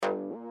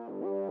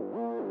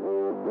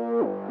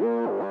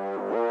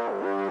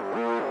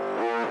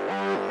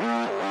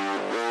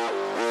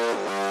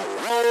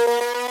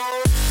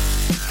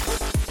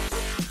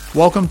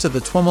Welcome to the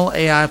TWIML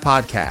AI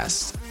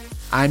Podcast.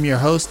 I'm your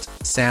host,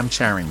 Sam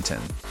Charrington.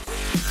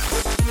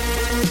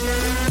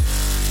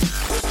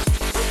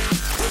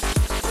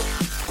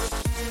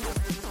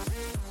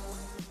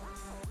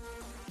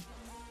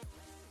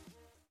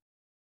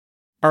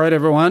 All right,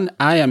 everyone.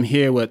 I am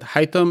here with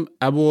Haitham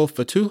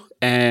Abdul-Fatouh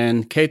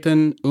and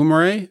Ketan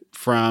Umare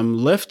from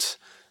Lyft.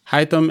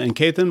 Haitham and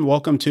Ketan,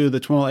 welcome to the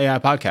TWIML AI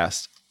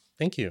Podcast.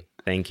 Thank you.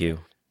 Thank you.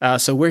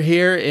 So we're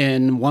here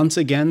in, once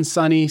again,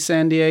 sunny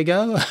San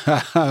Diego.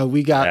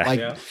 We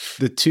got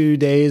the 2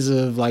 days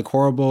of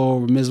horrible,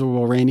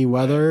 miserable, rainy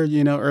weather,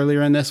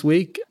 earlier in this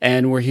week.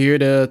 And we're here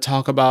to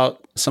talk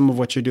about some of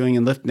what you're doing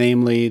in Lyft,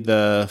 namely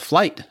the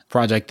flight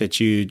project that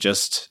you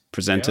just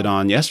presented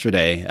on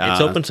yesterday. It's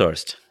open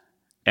sourced.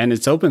 And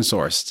it's open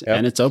sourced. Yep,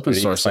 And it's open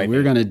source. So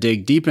we're going to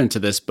dig deep into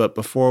this. But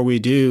before we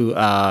do,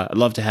 I'd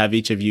love to have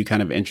each of you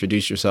kind of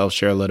introduce yourselves,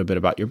 share a little bit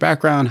about your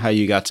background, how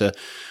you got to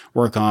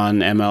work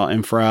on ML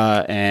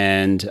infra,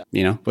 and,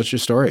 what's your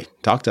story?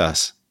 Talk to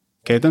us.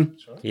 Ketan?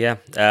 Sure. Yeah.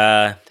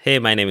 Hey,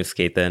 my name is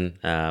Ketan.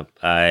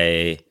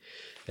 I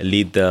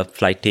lead the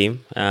flight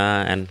team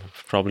and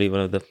probably one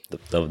of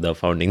the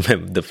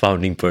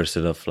founding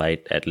person of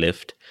flight at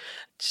Lyft.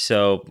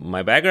 So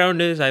my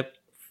background is I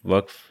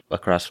work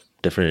across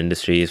different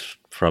industries,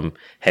 from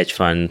hedge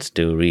funds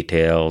to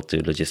retail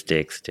to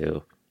logistics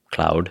to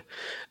cloud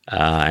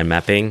and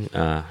mapping,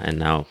 and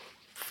now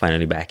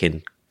finally back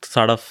in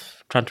sort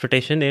of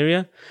transportation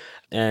area.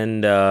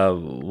 And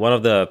one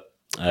of the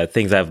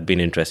things I've been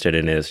interested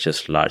in is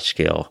just large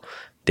scale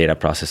data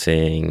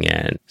processing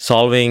and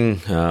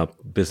solving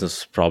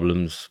business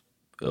problems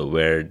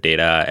where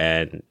data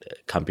and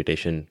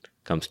computation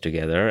comes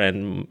together,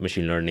 and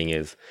machine learning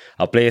is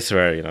a place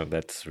where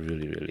that's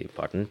really, really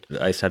important.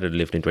 I started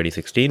Lyft in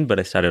 2016, but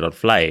I started on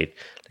flight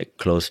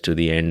close to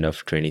the end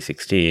of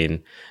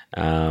 2016.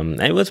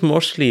 I was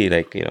mostly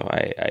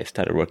I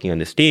started working on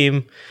this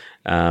team.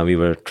 We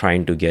were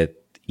trying to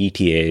get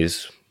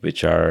ETAs,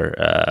 which are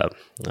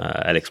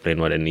I'll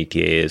explain what an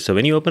ETA is. So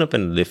when you open up a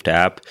Lyft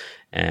app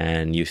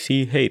and you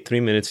see, hey,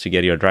 3 minutes to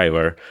get your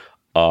driver,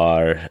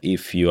 or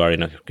if you are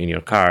in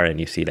your car and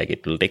you see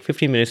it will take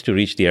 15 minutes to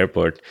reach the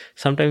airport,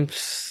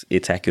 sometimes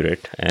it's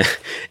accurate.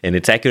 And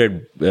it's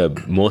accurate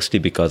mostly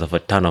because of a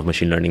ton of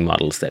machine learning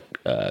models that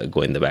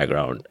go in the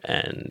background,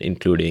 and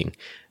including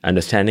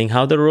understanding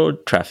how the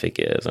road traffic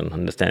is and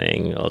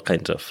understanding all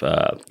kinds of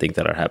things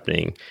that are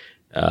happening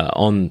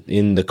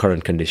in the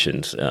current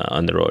conditions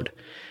on the road.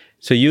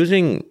 So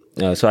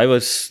so I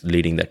was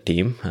leading that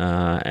team,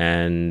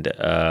 and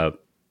I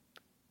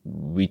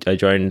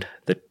joined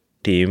the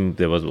team.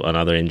 There was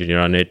another engineer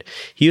on it.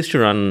 He used to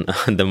run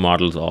the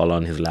models all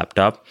on his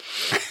laptop.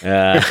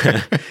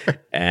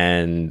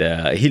 And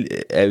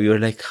we were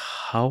like,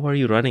 how are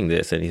you running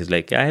this? And he's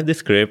like, I have this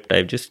script.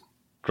 I've just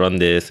run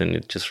this, and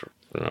it just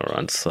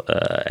runs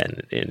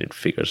and it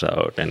figures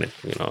out. And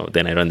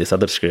then I run this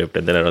other script,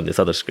 and then I run this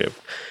other script.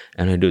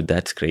 And I do,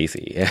 that's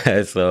crazy.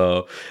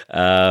 So...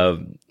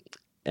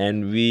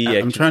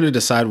 I'm trying to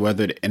decide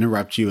whether to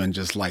interrupt you and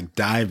just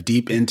dive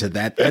deep into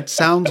that. That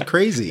sounds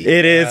crazy.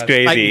 It is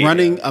crazy.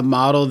 Running a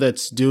model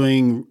that's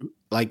doing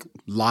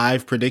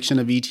live prediction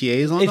of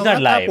ETAs on it's the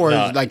not laptop, live, or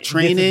no.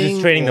 training?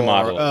 It's training the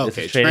model.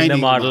 Okay, it's training the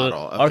model,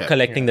 Okay. or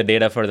collecting the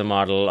data for the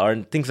model, or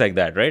things like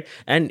that, right?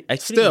 And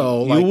actually,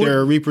 still, there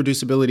are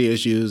reproducibility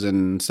issues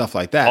and stuff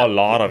like that. A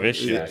lot of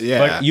issues. Yeah.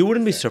 But you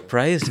wouldn't be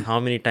surprised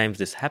how many times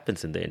this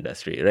happens in the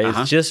industry, right?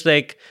 It's just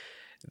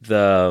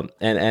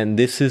and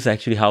this is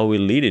actually how we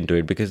lead into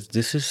it, because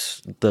this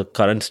is the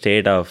current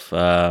state of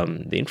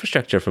the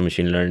infrastructure for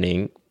machine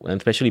learning, and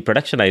especially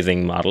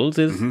productionizing models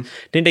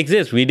didn't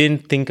exist. We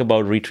didn't think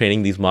about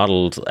retraining these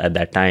models at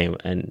that time,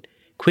 and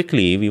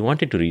quickly we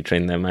wanted to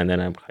retrain them, and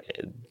then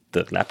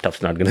the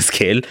laptop's not going to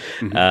scale.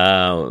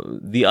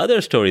 The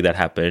other story that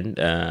happened,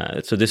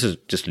 so this is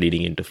just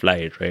leading into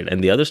flight, right?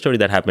 And the other story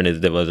that happened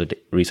is there was a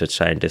research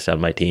scientist on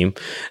my team.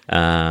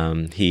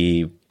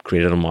 He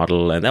created a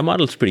model, and that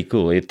model's pretty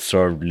cool. It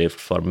served Lyft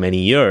for many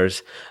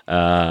years,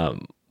 but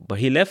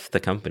he left the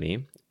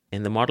company,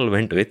 and the model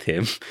went with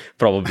him,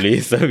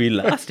 probably. So we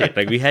lost it.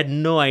 We had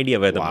no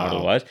idea where the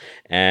model was.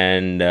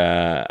 And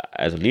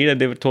as a leader,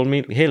 they told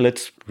me, hey,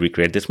 let's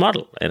recreate this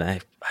model. And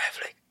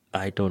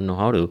I don't know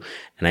how to.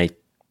 And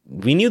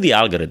we knew the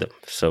algorithm,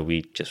 so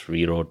we just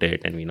rewrote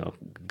it and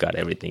got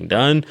everything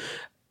done.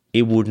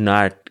 It would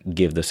not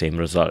give the same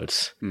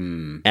results,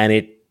 and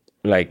it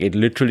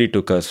literally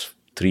took us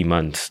 3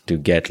 months to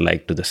get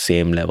to the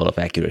same level of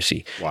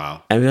accuracy.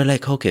 Wow. And we were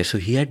like, okay, so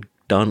he had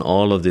done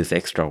all of this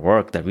extra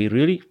work that we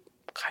really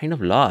kind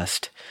of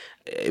lost.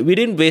 We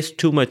didn't waste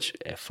too much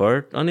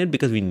effort on it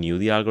because we knew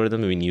the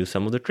algorithm, we knew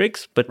some of the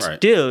tricks, but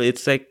still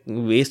it's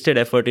wasted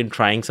effort in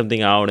trying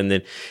something out and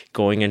then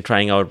going and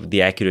trying out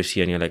the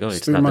accuracy, and you're like, oh,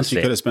 it's 3 not months the same.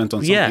 You could have spent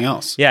on something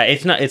else. Yeah,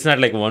 it's not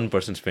like one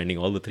person spending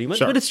all the 3 months,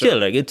 but it's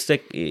still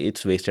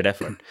it's wasted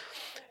effort.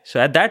 So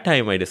at that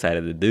time, I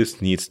decided that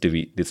this needs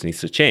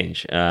to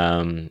change,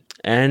 and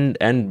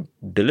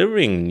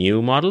delivering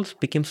new models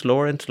became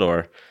slower and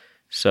slower.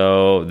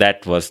 So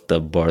that was the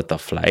birth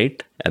of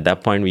Flight. At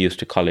that point, we used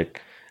to call it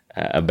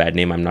a bad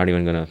name. I'm not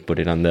even going to put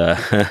it on the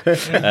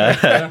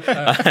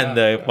on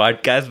the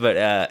podcast, but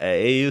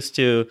I used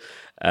to,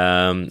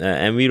 and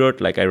I wrote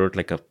like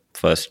a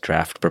first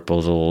draft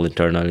proposal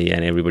internally,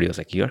 and everybody was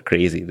like, "You're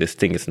crazy. This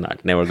thing is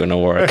never going to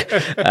work."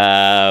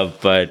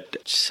 But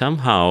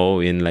somehow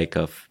in like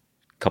a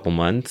couple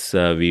months,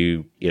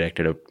 we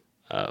erected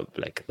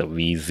like the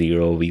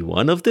V0,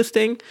 V1 of this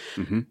thing,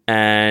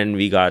 and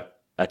we got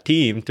a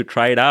team to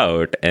try it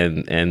out,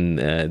 and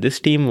this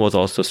team was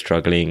also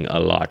struggling a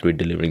lot with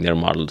delivering their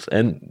models.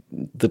 And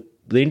the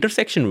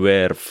intersection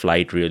where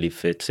Flight really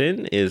fits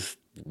in is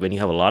when you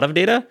have a lot of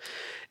data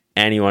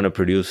and you want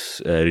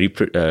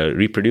to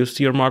reproduce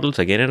your models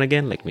again and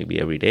again, like maybe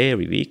every day,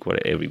 every week, or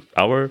every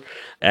hour,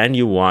 and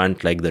you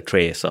want like the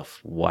trace of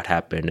what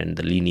happened and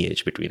the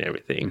lineage between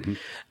everything.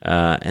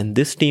 And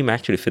this team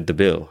actually fit the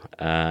bill.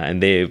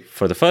 And they,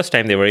 for the first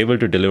time, they were able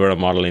to deliver a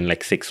model in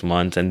like 6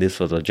 months, and this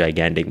was a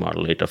gigantic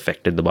model. It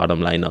affected the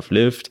bottom line of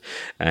Lyft,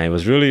 and it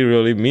was really,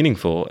 really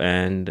meaningful.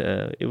 And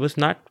it was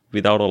not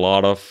without a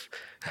lot of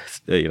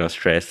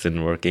stress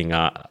and working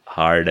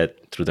hard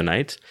through the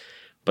nights.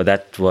 But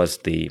that was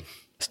the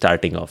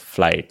starting of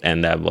Flight,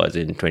 and that was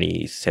in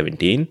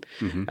 2017.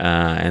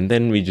 And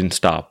then we didn't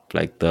stop.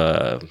 Like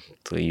the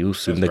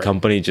use in the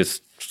company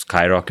just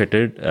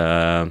skyrocketed.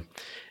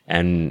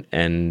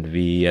 And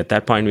we, at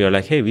that point, we were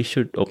like, hey, we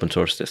should open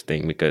source this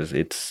thing because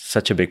it's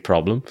such a big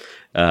problem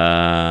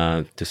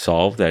to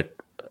solve that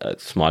a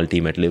small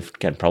team at Lyft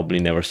can probably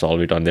never solve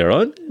it on their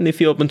own. And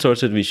if you open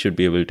source it, we should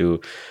be able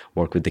to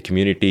work with the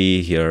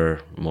community,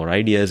 hear more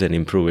ideas, and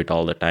improve it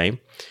all the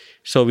time.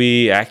 So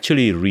we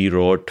actually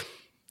rewrote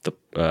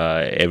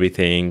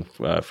everything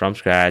from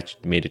scratch,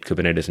 made it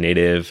Kubernetes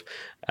native,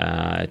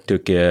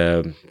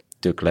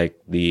 took like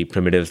the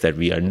primitives that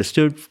we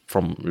understood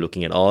from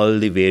looking at all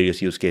the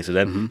various use cases.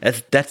 And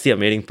that's the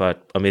amazing part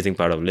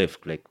of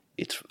Lyft. Like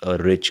it's a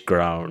rich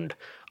ground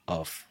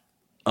of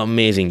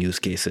amazing use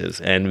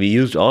cases. And we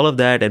used all of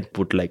that and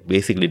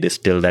basically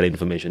distill that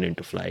information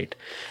into Flight.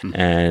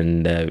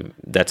 And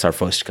that's our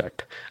first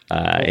cut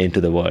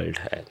into the world.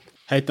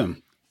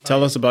 Haitham,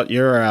 tell us about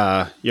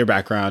your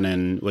background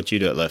and what you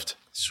do at Lyft.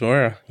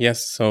 Sure.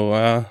 Yes.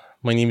 So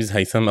my name is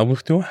Haitham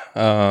Abuhtu.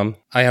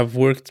 I have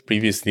worked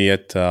previously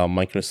at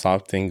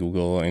Microsoft and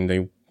Google, and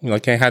I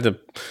had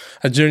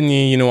a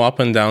journey, up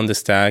and down the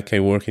stack. I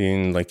worked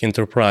in like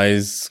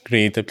enterprise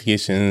grade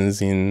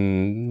applications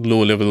in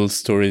low level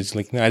storage,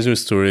 like Azure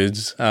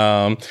storage.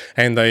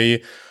 And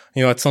I,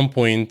 at some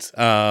point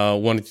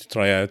wanted to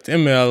try out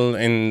ML,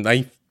 and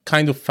I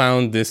kind of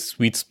found this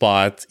sweet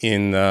spot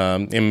in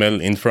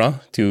ML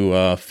infra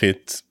to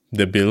fit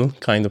the bill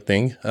kind of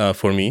thing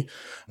for me.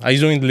 I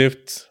joined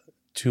Lyft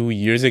 2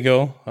 years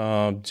ago,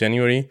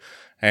 January.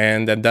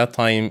 And at that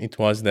time, it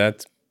was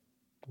that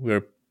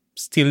we're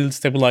still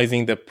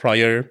stabilizing the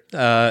prior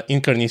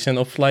incarnation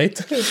of Flight,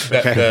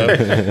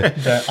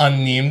 the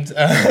unnamed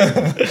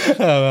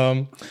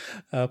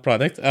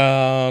product.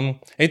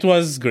 It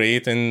was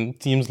great and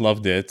teams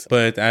loved it.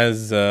 But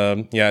as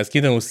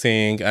Ketan was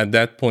saying, at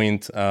that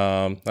point,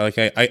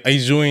 I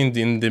joined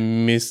in the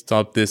midst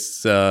of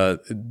this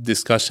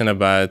discussion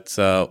about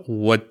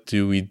what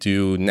do we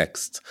do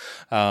next.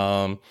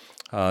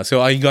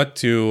 So I got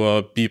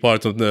to be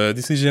part of the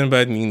decision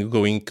about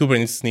going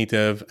Kubernetes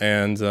native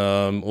and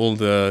all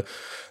the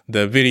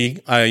very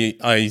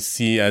I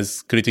see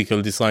as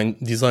critical design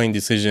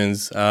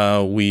decisions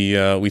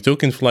we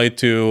took in Flight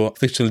to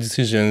architectural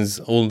decisions,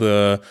 all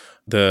the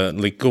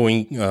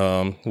going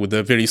with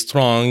a very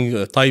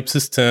strong type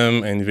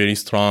system and very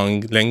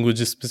strong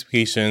language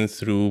specifications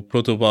through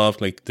protobuf.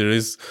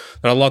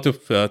 There are a lot of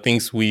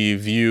things we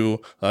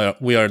view,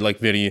 we are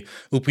very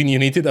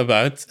opinionated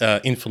about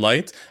in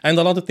Flight, and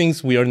a lot of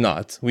things we are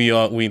not. We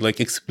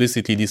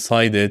explicitly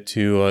decided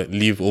to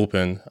leave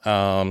open.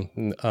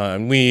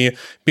 We,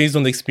 based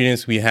on the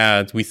experience we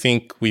had, we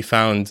think we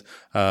found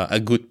a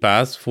good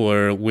path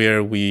for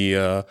where we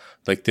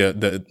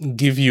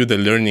give you the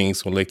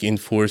learnings, or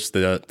enforce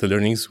the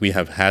learnings we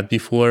have had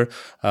before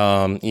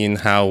in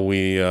how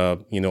we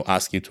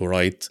ask you to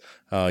write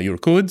your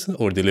code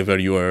or deliver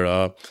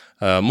your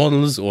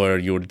models or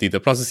your data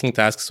processing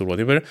tasks or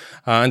whatever,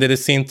 and at the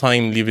same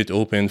time leave it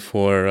open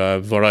for a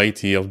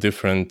variety of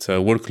different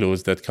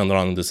workloads that can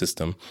run on the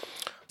system.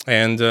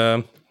 And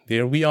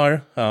there we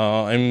are.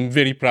 I'm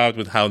very proud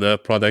with how the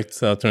product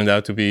turned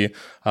out to be,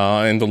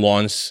 and the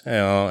launch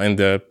and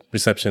the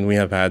reception we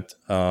have had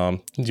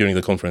during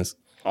the conference.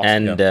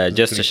 Awesome. And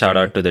just a shout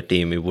out to the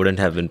team. It wouldn't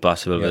have been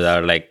possible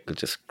without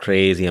just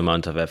crazy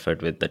amounts of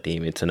effort with the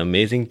team. It's an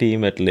amazing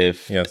team at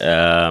Lyft. Yes.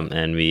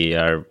 And we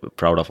are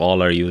proud of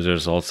all our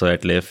users also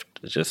at Lyft.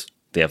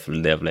 They have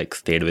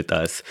stayed with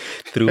us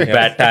through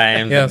bad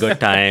times, and good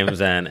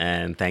times,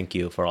 and thank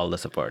you for all the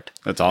support.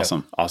 That's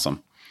awesome. Yep.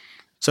 Awesome.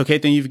 So,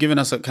 Ketan, you've given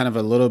us a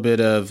little bit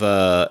of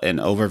an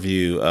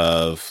overview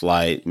of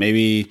Flight.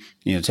 Maybe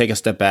take a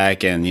step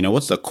back and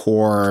what's the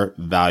core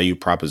value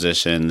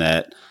proposition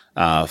that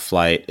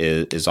Flight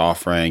is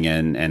offering?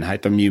 And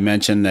Haitham, you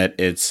mentioned that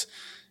it's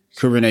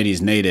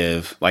Kubernetes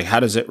native. How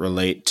does it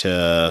relate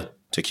to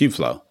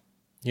Kubeflow?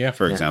 Yeah,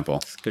 for example?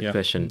 That's a good Yeah,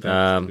 question.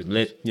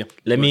 that's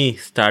Let me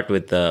start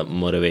with the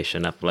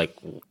motivation of like,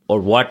 or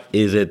what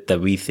is it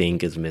that we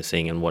think is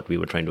missing and what we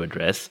were trying to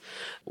address.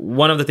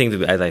 One of the things,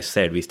 as I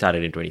said, we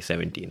started in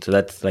 2017. So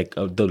that's like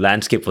the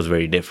landscape was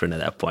very different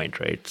at that point,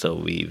 right? So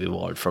we've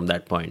evolved from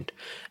that point.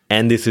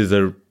 And this is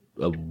a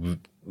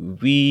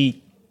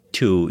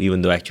V2,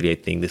 even though actually I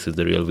think this is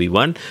the real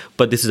V1,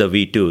 but this is a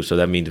V2. So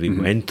that means we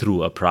went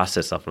through a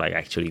process of like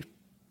actually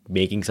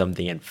making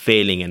something and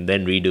failing and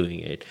then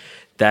redoing it.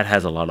 That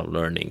has a lot of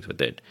learnings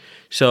with it.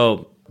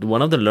 So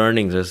one of the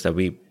learnings is that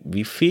we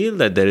feel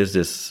that there is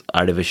this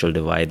artificial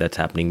divide that's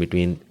happening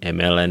between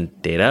ML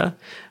and data,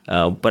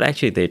 but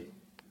actually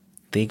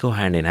they go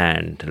hand in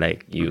hand.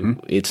 Like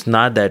it's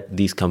not that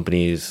these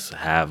companies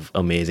have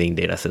amazing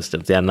data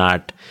systems. They are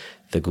not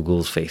the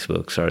Googles,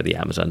 Facebooks, or the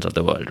Amazons of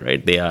the world,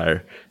 right? They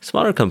are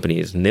smaller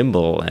companies,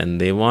 nimble,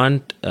 and they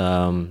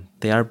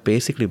are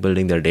basically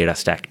building their data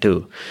stack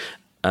too.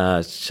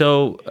 And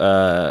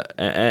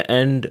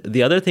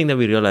the other thing that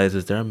we realize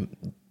is there are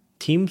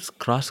teams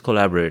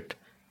cross-collaborate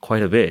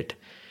quite a bit.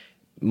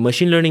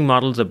 Machine learning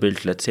models are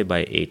built, let's say,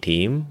 by a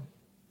team,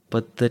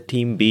 but the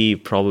team B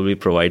probably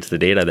provides the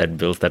data that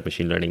builds that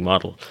machine learning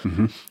model.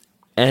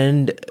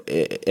 And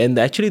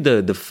actually,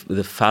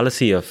 the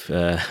fallacy of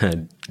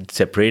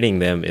separating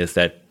them is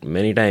that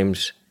many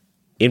times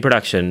in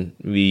production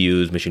we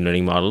use machine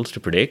learning models to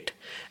predict,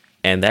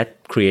 and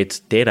that creates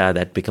data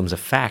that becomes a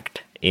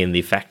fact in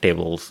the fact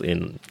tables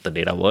in the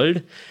data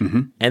world.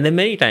 And then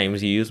many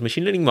times you use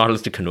machine learning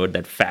models to convert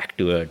that fact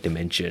to a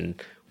dimension,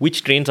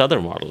 which trains other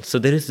models. So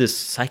there is this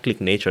cyclic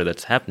nature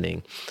that's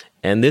happening.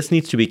 And this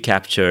needs to be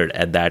captured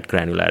at that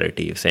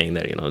granularity of saying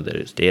that, there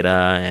is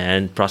data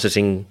and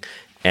processing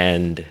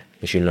and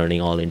machine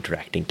learning all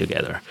interacting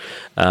together.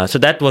 So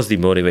that was the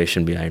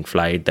motivation behind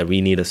Flight, that we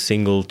need a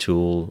single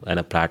tool and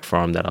a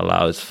platform that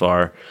allows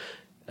for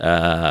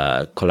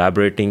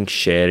collaborating,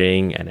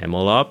 sharing, and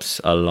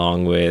MLOps,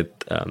 along with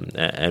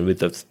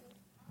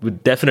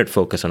with definite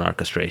focus on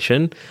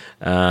orchestration,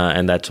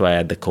 and that's why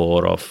at the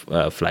core of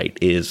Flight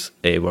is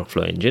a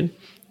workflow engine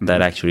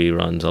that actually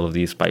runs all of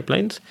these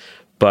pipelines.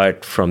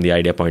 But from the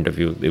idea point of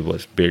view, it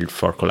was built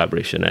for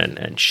collaboration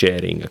and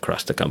sharing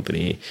across the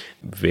company,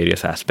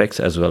 various aspects,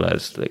 as well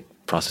as like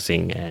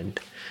processing and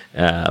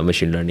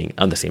machine learning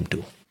on the same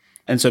tool.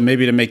 And so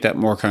maybe to make that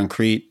more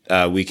concrete,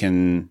 we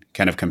can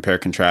kind of compare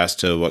contrast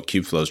to what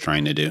Kubeflow is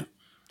trying to do.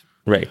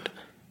 Right.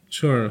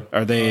 Sure.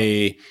 Are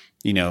they,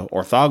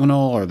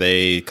 orthogonal? Are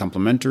they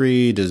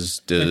complementary?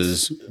 Does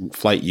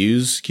Flight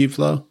use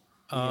Kubeflow?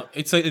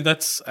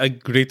 That's a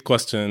great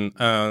question.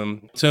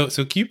 So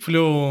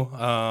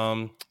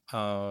Kubeflow,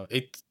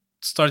 it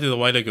started a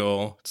while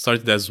ago. It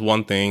started as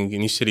one thing.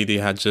 Initially, they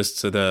had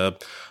just the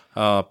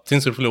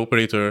TensorFlow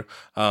operator.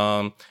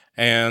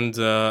 And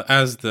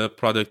as the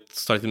product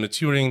started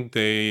maturing,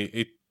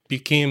 it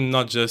became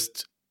not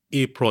just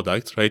a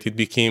product, right? It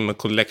became a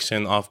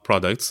collection of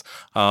products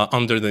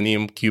under the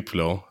name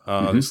Kubeflow.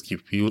 There's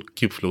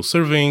Kubeflow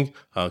Serving,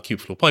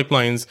 Kubeflow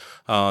Pipelines.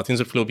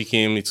 TensorFlow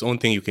became its own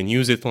thing. You can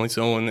use it on its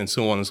own, and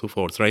so on and so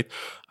forth, right?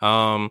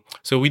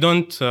 So we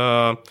don't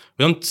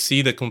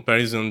see the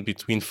comparison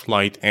between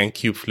Flight and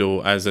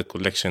Kubeflow as a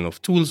collection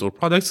of tools or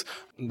products.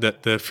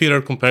 The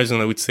fairer comparison,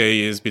 I would say,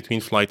 is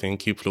between Flight and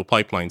Kubeflow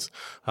Pipelines,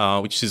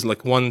 which is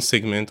like one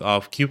segment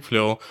of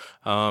Kubeflow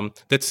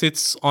that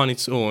sits on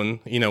its own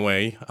in a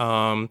way.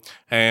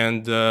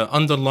 And the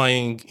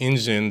underlying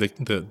engine,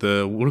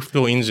 the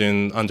workflow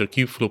engine under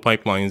Kubeflow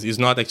Pipelines is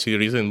not actually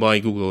written by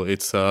Google.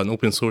 It's an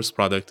open source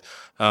product,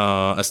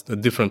 a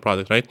different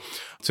product, right?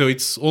 So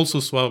it's also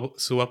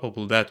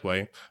swappable that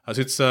way.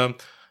 So it's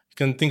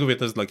you can think of it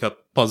as like a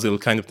puzzle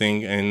kind of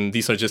thing, and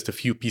these are just a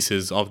few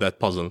pieces of that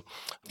puzzle.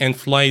 And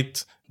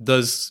Flight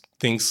does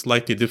things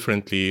slightly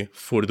differently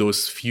for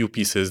those few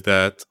pieces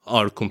that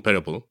are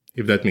comparable,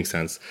 if that makes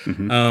sense.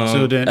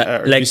 So then,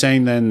 are you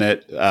saying then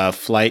that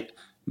Flight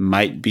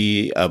might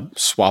be a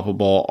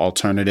swappable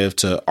alternative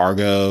to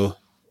Argo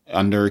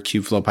under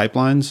Kubeflow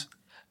Pipelines?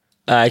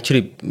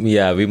 Actually,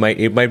 yeah,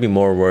 it might be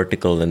more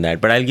vertical than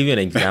that. But I'll give you an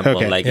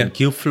example. In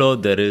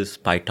Kubeflow, there is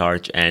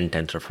PyTorch and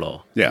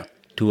TensorFlow. Yeah.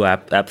 Two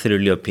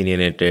absolutely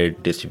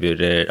opinionated deep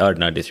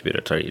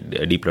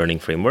learning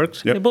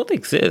frameworks. Yep. They both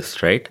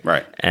exist, right?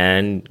 Right.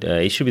 And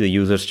it should be the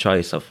user's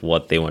choice of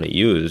what they want to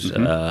use.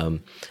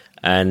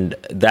 And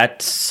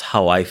that's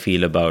how I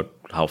feel about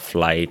how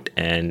Flight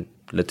and,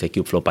 let's say,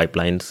 Kubeflow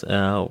pipelines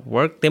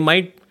work.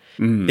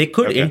 They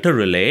could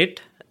interrelate.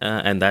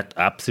 And that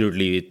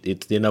absolutely,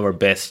 it's in our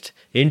best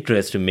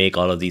interest to make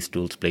all of these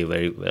tools play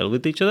very well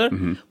with each other.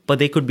 But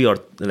they could be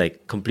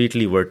like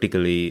completely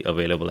vertically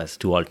available as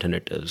two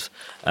alternatives.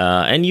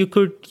 And you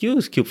could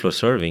use Kubeflow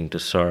Serving to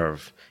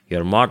serve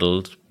your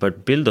models,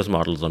 but build those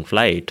models on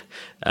Flight.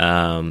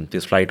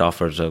 This Flight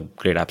offers a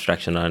great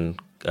abstraction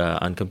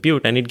on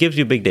compute, and it gives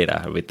you big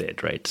data with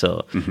it, right?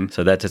 So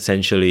that's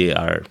essentially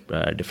our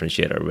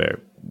differentiator, where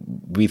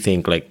we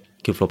think like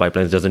Kubeflow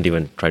Pipelines doesn't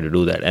even try to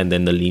do that. And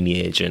then the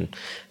lineage and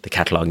the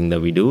cataloging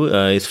that we do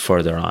is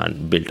further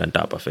on, built on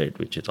top of it,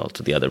 which is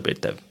also the other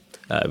bit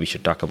that we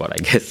should talk about, I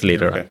guess,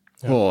 later on.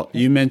 Cool.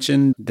 You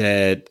mentioned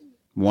that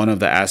one of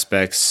the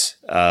aspects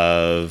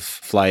of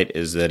Flight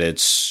is that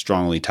it's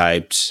strongly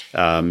typed.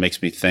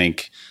 Makes me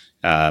think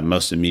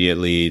most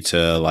immediately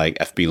to like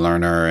FB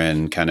Learner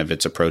and kind of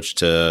its approach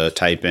to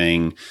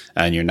typing.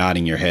 And you're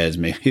nodding your heads,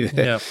 maybe.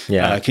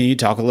 Yeah. Can you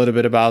talk a little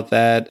bit about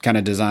that kind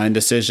of design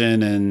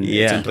decision and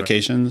its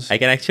implications? I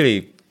can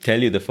actually tell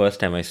you the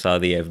first time I saw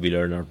the FB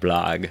Learner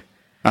blog.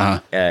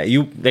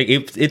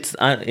 It's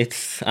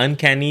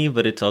uncanny,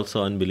 but it's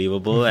also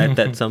unbelievable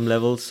at some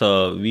level.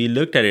 So we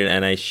looked at it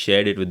and I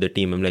shared it with the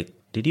team. I'm like,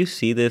 did you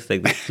see this?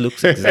 Like, this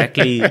looks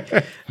exactly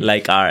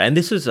like and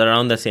this was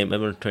around the same,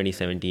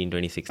 2017,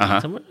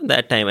 2016, somewhere around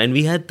that time. And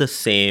we had the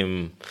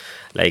same,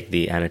 like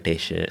the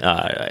annotation,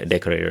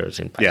 decorators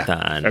in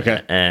Python.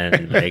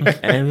 And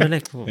we're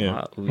like,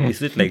 wow,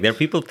 is it like, there are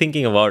people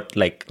thinking about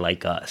like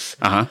us.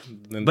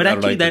 But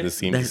actually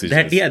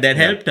that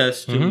helped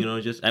us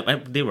to,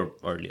 they were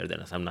earlier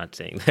than us. I'm not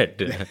saying that.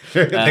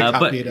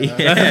 But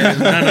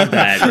none of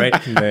that, right?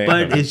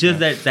 But it's just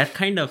that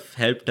kind of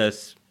helped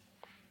us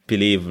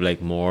believe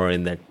like more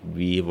in that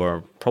we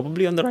were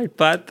probably on the right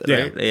path,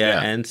 right?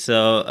 And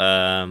so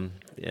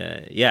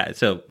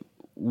so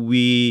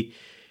we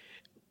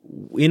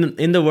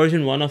in the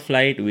version 1 of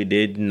Flight, we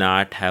did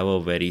not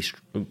have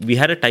we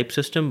had a type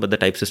system, but the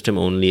type system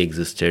only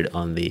existed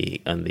on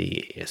the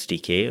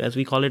SDK, as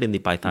we call it, in the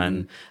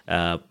Python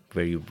where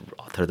you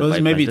author the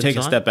pipelines. Maybe take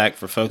a step back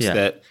for folks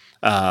that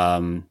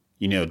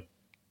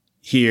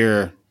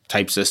hear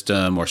type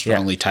system or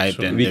strongly typed,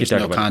 and there's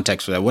no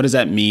context for that. What does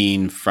that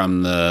mean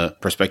from the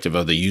perspective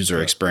of the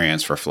user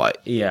experience for Flight?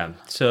 Yeah.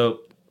 So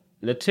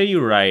let's say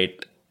you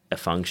write a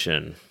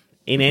function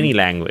in any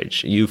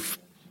language. You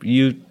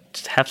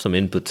have some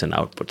inputs and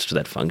outputs to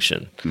that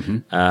function.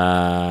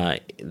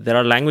 There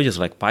are languages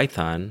like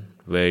Python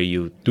where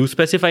you do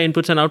specify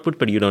inputs and outputs,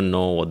 but you don't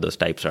know what those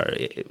types are,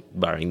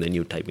 barring the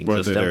new typing system.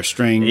 Whether they're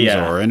strings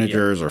or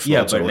integers or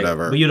floats or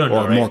whatever, but you don't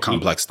know, or more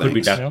complex things. Could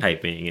be duck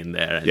typing in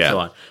there and so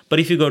on. But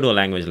if you go to a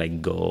language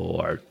like Go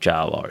or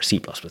Java or C++,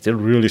 they're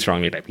really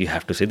strongly typed. You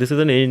have to say this is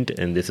an int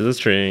and this is a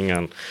string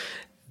and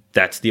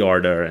that's the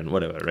order and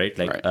whatever, right?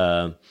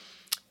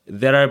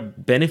 There are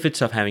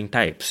benefits of having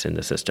types in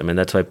the system, and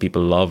that's why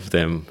people love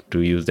them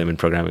to use them in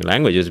programming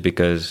languages,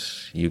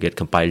 because you get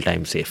compile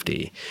time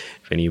safety.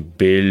 When you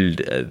build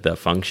the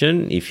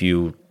function, if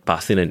you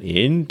pass in an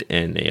int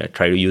and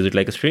try to use it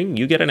like a string,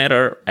 you get an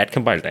error at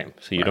compile time.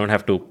 So you don't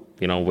have to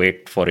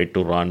wait for it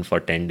to run for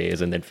 10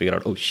 days and then figure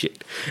out, oh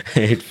shit,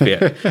 it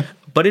failed.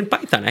 But in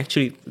Python,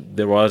 actually,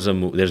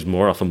 there's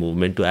more of a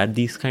movement to add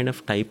these kind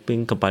of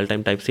typing, compile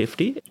time type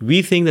safety.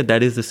 We think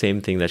that is the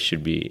same thing that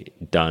should be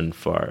done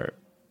for.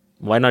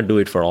 Why not do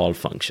it for all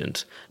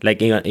functions?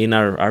 Like in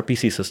our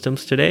RPC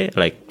systems today,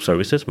 like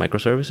services,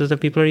 microservices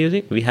that people are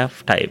using, we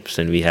have types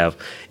and we have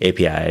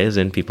APIs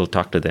and people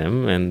talk to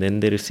them and then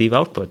they receive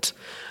outputs.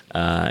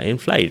 In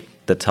Flight,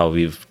 that's how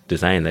we've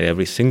designed that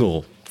every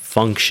single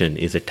function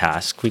is a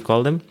task, we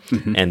call them,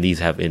 and these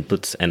have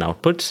inputs and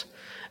outputs.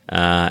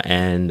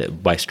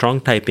 And by strong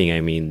typing,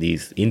 I mean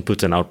these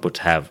inputs and outputs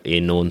have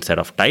a known set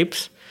of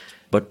types.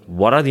 But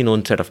what are the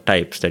known set of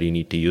types that you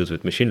need to use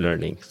with machine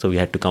learning? So we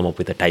had to come up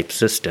with a type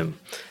system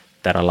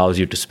that allows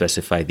you to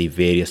specify the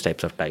various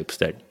types of types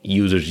that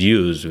users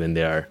use when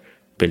they are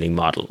building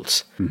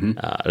models.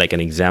 Like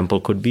an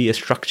example could be a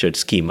structured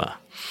schema,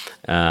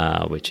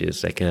 which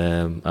is like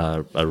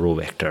a row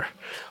vector,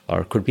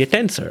 or could be a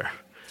tensor,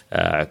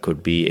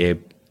 could be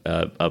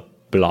a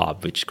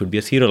blob, which could be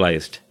a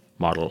serialized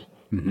model.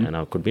 And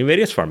it could be in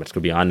various formats.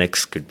 Could be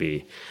Onyx, could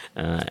be,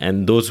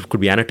 and those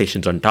could be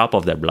annotations on top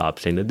of that blob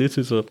saying that this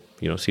is a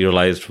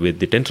serialized with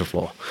the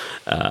TensorFlow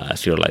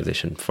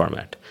serialization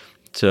format.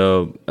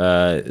 So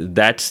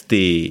that's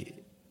the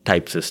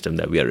type system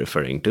that we are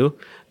referring to.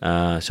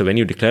 So when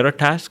you declare a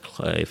task,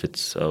 if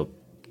it's a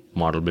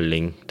model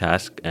building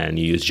task and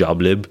you use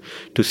joblib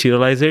to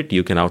serialize it,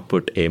 you can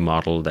output a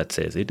model that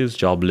says it is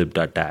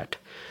joblib.dat.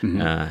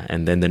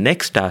 And then the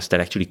next task that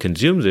actually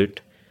consumes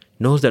it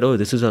knows that,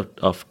 this is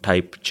of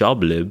type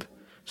joblib,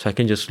 so I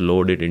can just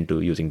load it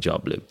into using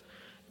joblib.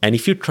 And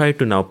if you try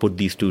to now put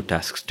these two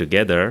tasks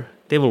together,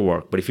 they will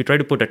work. But if you try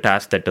to put a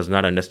task that does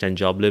not understand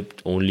joblib,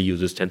 only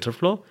uses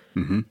TensorFlow,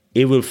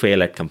 it will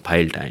fail at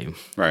compile time.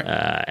 Right.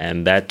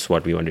 And that's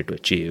what we wanted to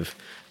achieve.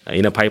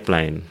 In a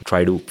pipeline,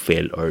 try to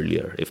fail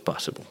earlier if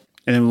possible.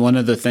 And then one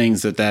of the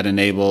things that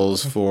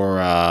enables for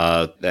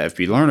the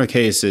FB Learner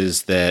case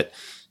is that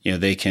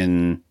they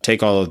can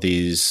take all of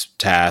these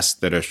tasks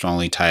that are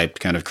strongly typed,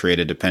 kind of create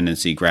a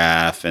dependency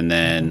graph, and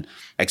then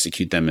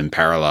execute them in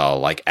parallel,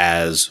 like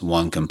as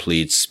one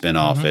completes, spin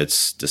off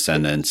its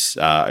descendants.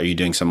 Are you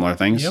doing similar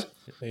things? Yep,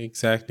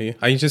 exactly.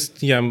 I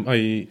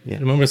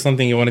remember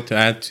something you wanted to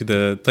add to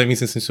the typing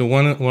system. So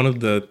one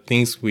of the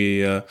things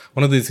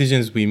one of the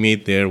decisions we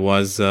made there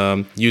was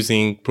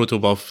using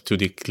protobuf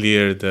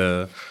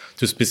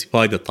to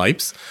specify the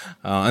types,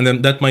 and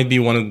then that might be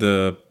one of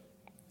the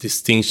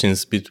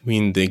distinctions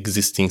between the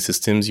existing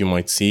systems you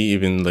might see,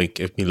 even like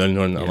FB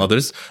Learner and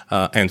others,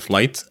 and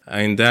Flight.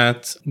 And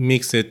that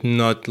makes it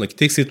not like,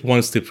 takes it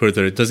one step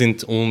further. It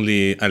doesn't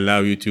only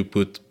allow you to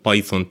put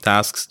Python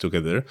tasks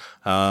together,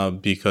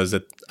 because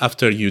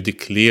after you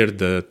declare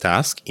the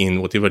task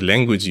in whatever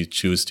language you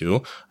choose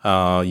to,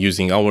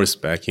 using our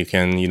spec, you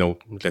can,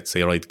 let's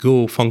say, write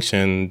Go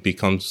function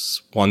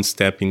becomes one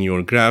step in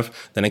your graph.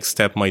 The next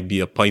step might be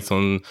a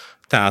Python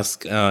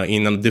task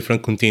in a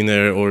different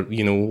container, or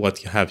what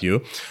have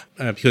you,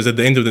 because at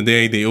the end of the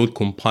day they all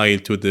compile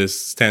to this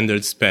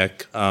standard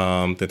spec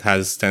that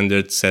has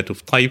standard set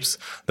of types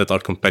that are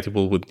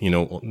compatible with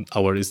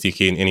our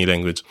SDK in any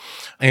language.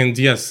 And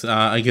yes,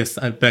 I guess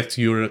back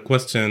to your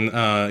question,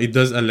 it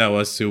does allow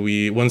us to,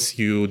 once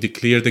you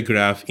declare the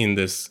graph in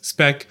this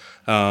spec,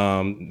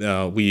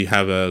 we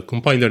have a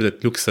compiler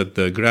that looks at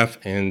the graph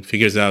and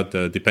figures out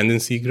the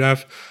dependency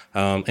graph,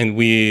 and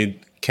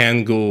we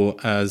can go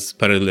as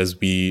parallel as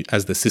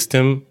the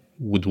system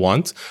would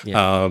want,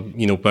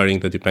 pairing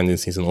the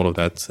dependencies and all of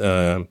that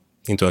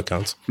into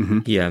account. Mm-hmm.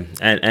 Yeah,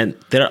 and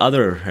there are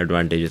other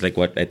advantages, like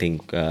what I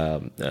think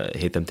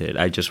Haitham did.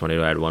 I just wanted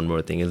to add one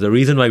more thing. Is the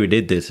reason why we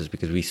did this is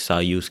because we saw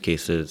use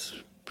cases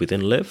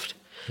within Lyft,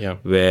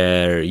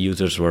 where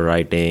users were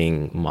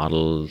writing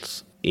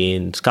models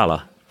in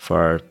Scala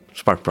for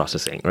Spark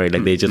processing, right?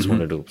 Like they just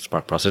want to do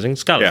Spark processing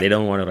Scala. They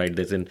don't want to write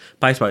this in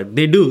PySpark.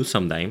 They do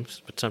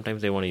sometimes, but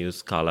sometimes they want to use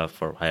Scala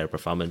for higher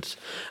performance.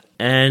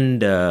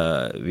 And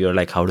we were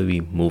like, how do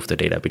we move the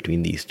data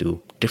between these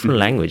two different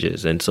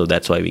languages? And so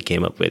that's why we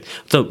came up with.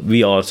 So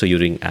we are also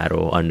using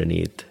Arrow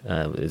underneath.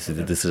 This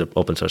is an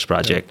open source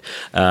project,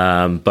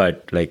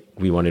 but like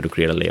we wanted to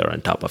create a layer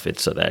on top of it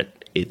so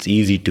that it's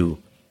easy to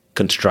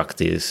construct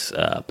these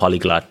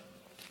polyglot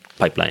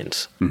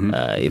pipelines,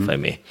 if I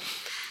may.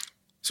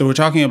 So we're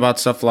talking about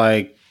stuff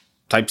like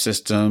type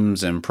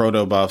systems and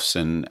protobufs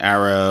and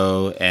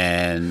Arrow,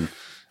 and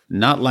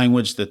not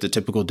language that the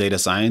typical data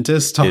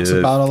scientist talks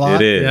about a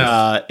lot. It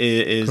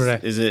is.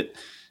 Correct. Is it,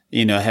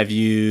 have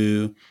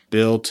you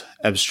built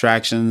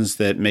abstractions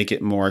that make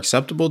it more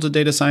acceptable to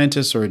data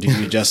scientists, or do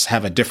you just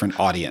have a different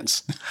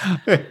audience?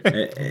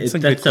 That's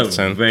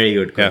a very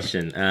good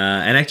question.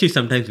 And actually,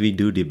 sometimes we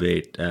do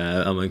debate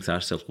amongst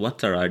ourselves,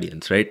 what's our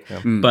audience, right?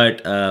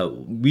 But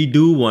we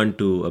do want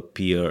to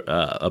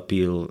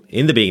appeal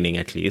in the beginning,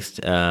 at least,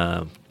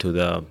 to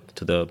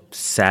the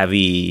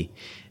savvy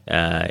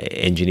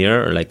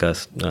engineer like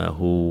us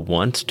who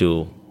wants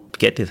to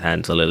get his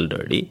hands a little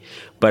dirty.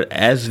 But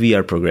as we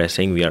are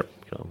progressing, we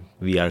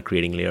are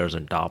creating layers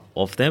on top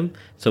of them.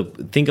 So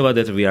think about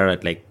this: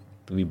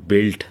 we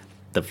built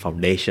the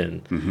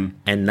foundation,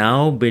 and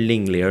now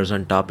building layers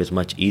on top is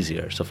much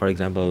easier. So for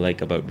example,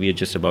 we are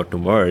just about to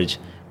merge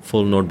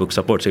full notebook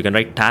support, so you can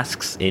write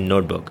tasks in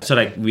Notebook. So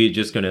we're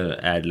just going to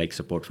add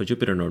support for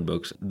Jupyter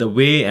Notebooks. The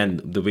way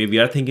we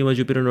are thinking about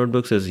Jupyter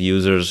Notebooks is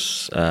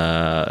users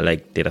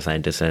like data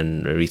scientists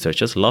and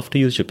researchers love to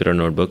use Jupyter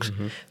Notebooks.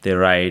 They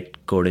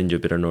write code in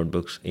Jupyter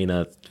Notebooks in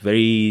a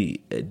very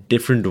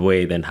different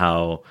way than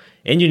how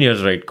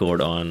engineers write code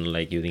on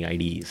using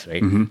IDEs,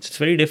 right? So it's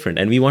very different,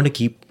 and we want to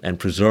keep and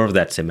preserve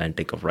that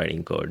semantic of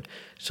writing code.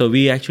 So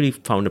we actually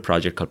found a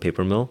project called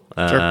Papermill,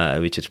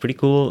 which is pretty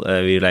cool.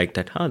 We liked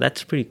that.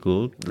 That's pretty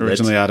cool.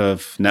 Originally out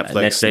of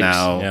Netflix.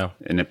 Now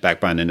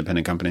backed by an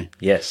independent company.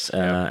 Yes,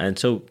 and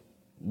so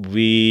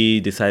we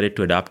decided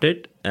to adopt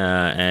it,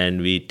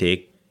 and we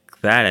take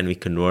that and we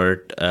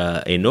convert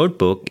a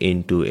notebook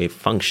into a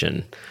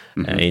function.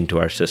 Into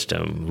our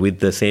system with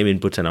the same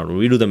inputs and outputs.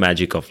 We do the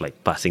magic of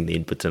passing the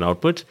inputs and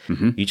outputs.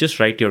 You just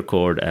write your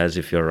code as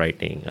if you're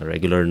writing a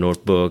regular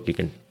notebook. You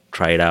can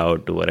try it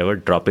out, do whatever,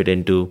 drop it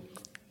into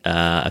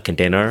a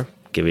container,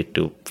 give it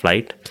to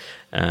Flight,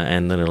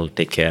 and then it'll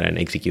take care and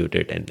execute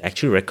it and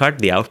actually record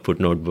the output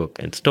notebook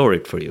and store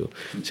it for you.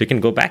 So you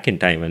can go back in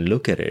time and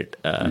look at it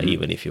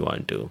even if you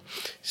want to.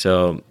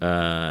 So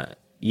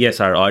yes,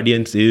 our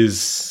audience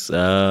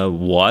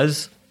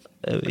was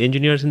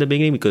engineers in the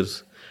beginning,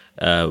 because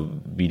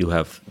we do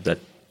have that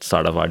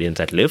sort of audience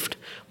at Lyft,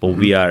 but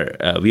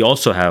we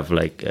also have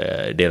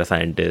data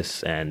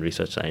scientists and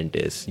research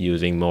scientists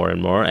using more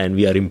and more, and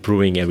we are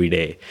improving every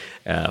day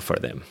for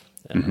them.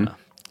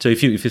 So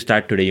if you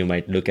start today, you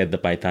might look at the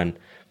Python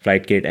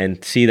Flight Kit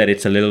and see that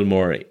it's a little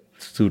more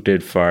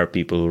suited for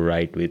people who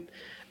write with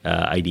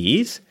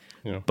IDEs.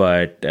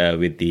 But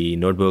with the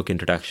notebook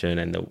introduction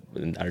and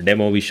our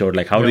demo, we showed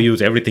how to use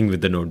everything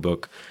with the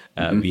notebook.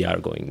 We are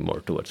going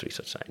more towards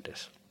research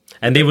scientists.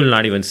 And they will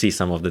not even see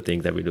some of the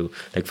things that we do.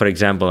 For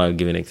example, I'll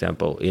give an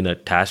example. In a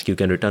task, you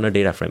can return a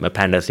data frame, a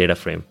pandas data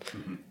frame.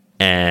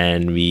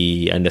 And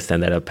we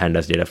understand that a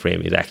pandas data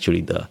frame is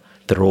actually the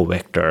row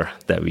vector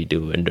that we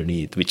do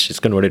underneath, which is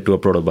converted to a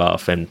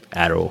protobuf and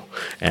Arrow,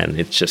 and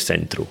it's just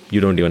sent through.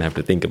 You don't even have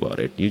to think about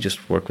it. You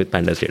just work with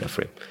pandas data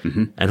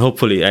frame. And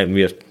hopefully,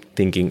 we are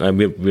thinking,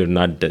 we're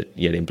not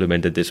yet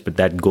implemented this, but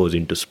that goes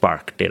into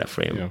Spark data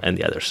frame and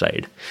the other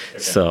side.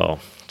 So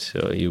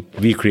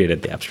we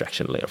created the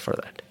abstraction layer for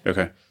that.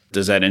 Okay.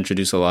 Does that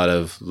introduce a lot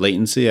of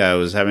latency? I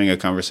was having a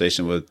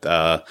conversation with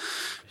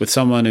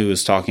someone who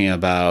was talking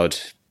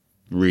about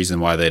reason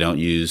why they don't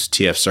use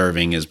TF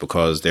serving is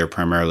because they're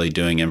primarily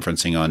doing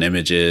inferencing on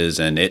images,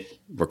 and it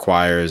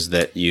requires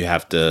that you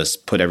have to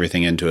put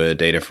everything into a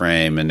data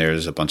frame, and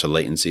there's a bunch of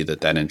latency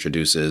that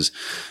introduces.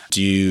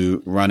 Do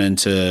you run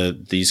into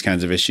these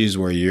kinds of issues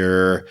where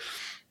your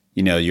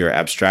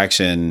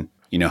abstraction,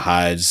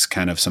 hides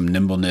kind of some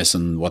nimbleness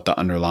in what the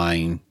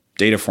underlying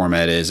data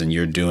format is, and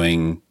you're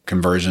doing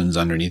conversions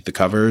underneath the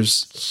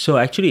covers? So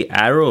actually,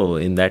 Arrow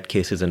in that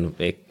case is an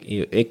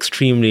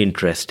extremely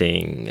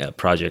interesting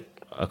project.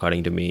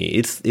 According to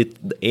me,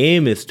 the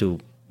aim is to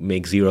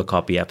make zero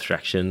copy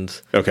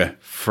abstractions.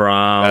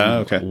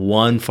 From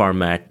one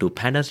format to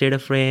Pandas data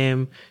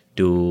frame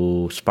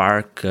to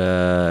Spark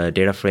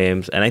data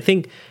frames, and I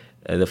think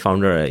the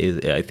founder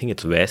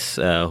it's Wes,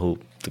 who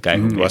the guy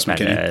who made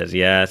Pandas.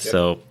 Yeah,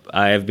 so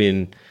I have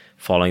been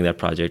following that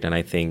project, and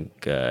I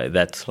think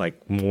that's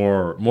like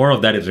more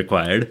of that is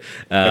required,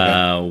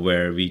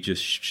 where we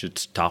just should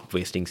stop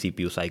wasting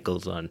CPU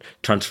cycles on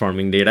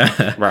transforming data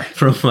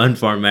from one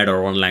format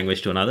or one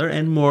language to another,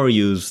 and more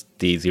use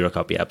the zero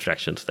copy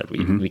abstractions that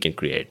we can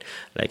create.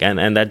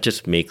 And that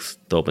just makes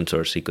the open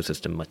source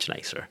ecosystem much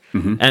nicer.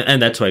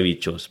 And that's why we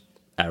chose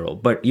Arrow.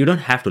 But you don't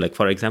have to,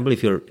 for example,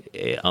 if you're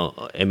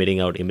emitting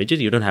out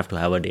images, you don't have to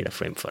have a data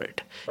frame for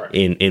it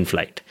in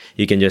Flight.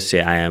 You can just say,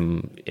 I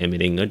am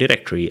emitting a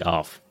directory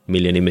of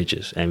million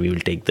images, and we will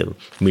take the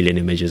million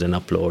images and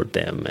upload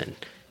them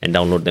and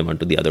download them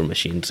onto the other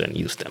machines and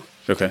use them.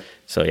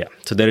 So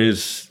there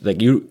is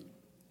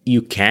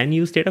you can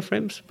use data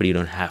frames, but you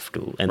don't have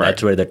to. And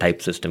that's where the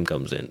type system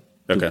comes in.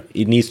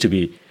 It needs to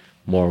be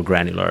more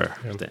granular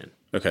then.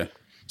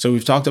 So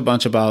we've talked a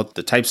bunch about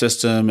the type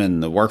system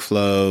and the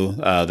workflow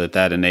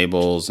that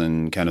enables,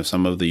 and kind of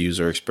some of the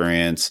user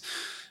experience.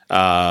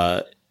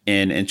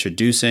 In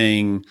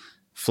introducing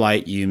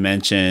Flight, you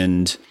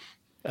mentioned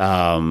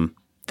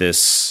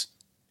this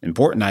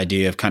important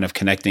idea of kind of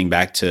connecting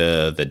back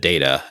to the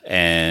data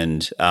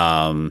and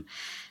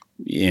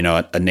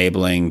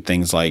enabling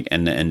things like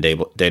end-to-end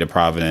data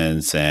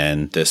provenance,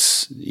 and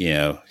this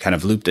kind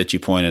of loop that you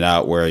pointed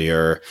out where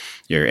your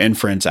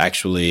inference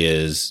actually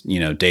is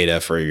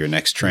data for your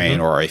next train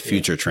or a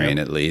future train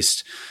at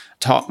least.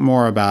 Talk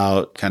more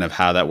about kind of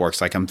how that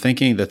works. I'm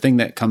thinking the thing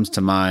that comes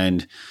to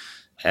mind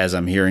as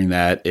I'm hearing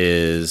that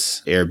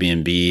is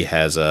Airbnb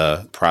has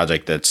a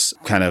project that's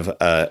kind of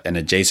an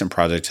adjacent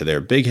project to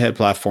their Big Head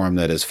platform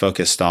that is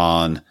focused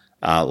on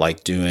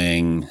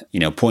doing,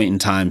 point in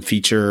time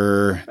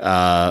feature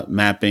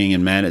mapping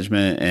and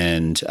management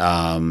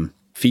and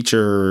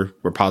feature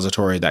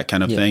repository, that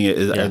kind of thing.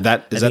 Is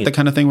that the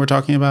kind of thing we're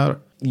talking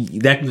about?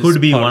 That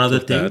could be one of the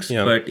things,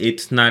 but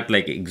it's not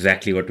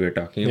exactly what we're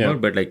talking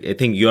about. But I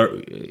think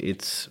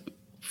it's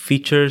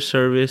feature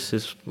service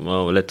is,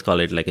 let's call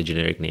it a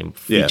generic name.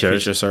 Feature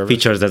service.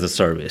 Features as a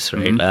service,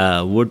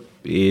 right? Wood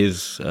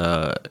is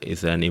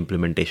an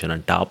implementation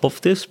on top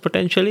of this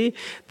potentially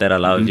that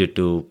allows you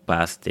to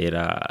pass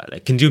data,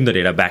 consume the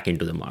data back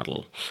into the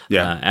model,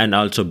 and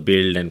also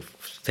build and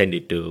send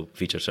it to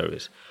feature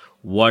service.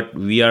 What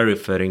we are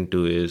referring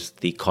to is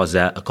the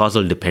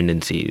causal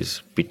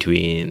dependencies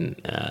between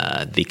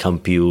the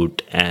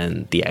compute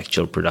and the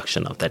actual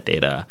production of that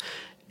data,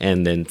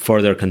 and then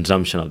further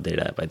consumption of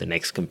data by the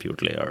next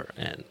compute layer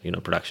and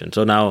production.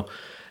 So now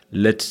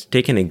let's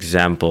take an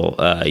example.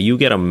 You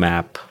get a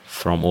map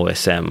from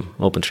OSM,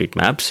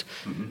 OpenStreetMaps,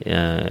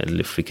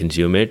 if we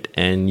consume it,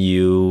 and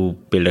you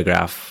build a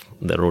graph,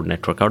 the road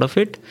network out of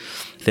it.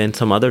 Then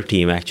some other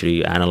team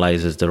actually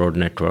analyzes the road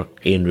network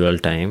in real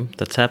time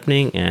that's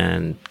happening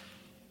and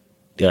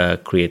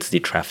creates the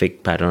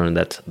traffic pattern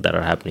that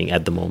are happening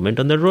at the moment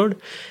on the road,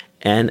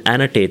 and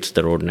annotates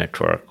the road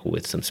network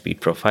with some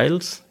speed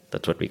profiles.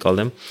 That's what we call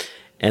them.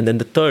 And then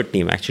the third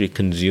team actually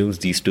consumes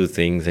these two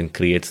things and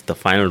creates the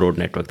final road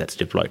network that's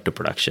deployed to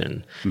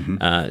production.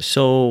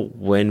 So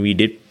when we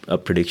did a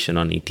prediction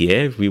on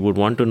ETA, we would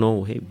want to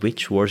know, hey,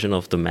 which version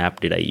of the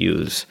map did I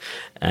use?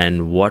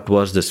 And what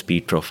was the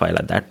speed profile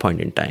at that point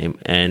in time?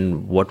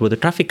 And what were the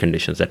traffic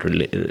conditions that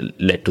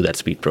led to that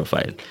speed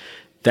profile?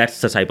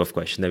 That's the type of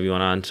question that we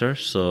want to answer.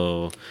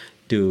 So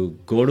to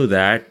go to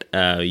that,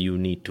 you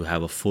need to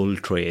have a full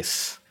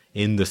trace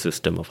in the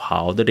system of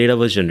how the data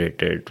was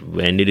generated,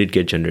 when did it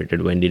get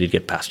generated, when did it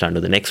get passed on to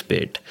the next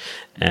bit.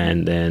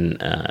 And then,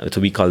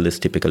 so we call this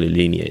typically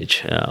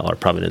lineage or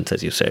provenance,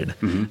 as you said.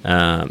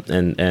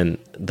 And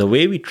the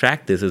way we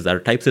track this is our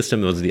type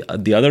system was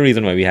the other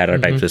reason why we had our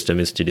type system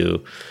is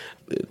to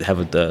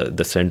have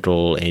the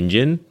central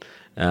engine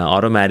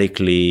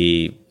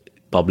automatically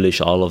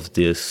publish all of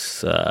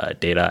this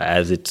data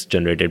as it's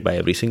generated by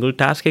every single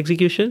task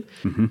execution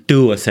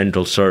to a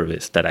central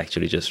service that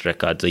actually just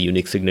records a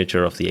unique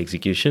signature of the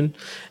execution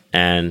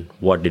and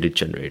what did it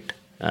generate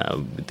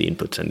with the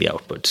inputs and the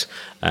outputs.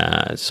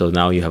 So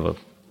now you have a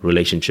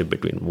relationship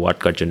between what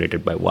got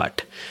generated by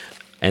what.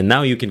 And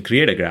now you can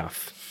create a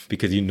graph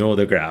because you know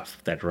the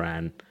graph that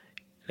ran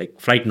like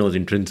Flight knows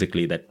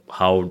intrinsically that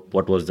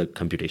what was the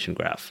computation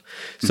graph.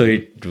 So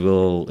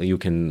you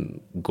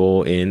can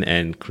go in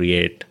and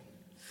create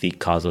the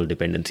causal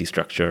dependency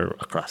structure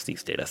across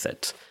these data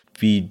sets.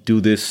 We do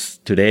this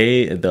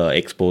today. The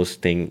expose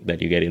thing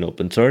that you get in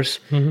open source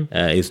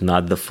is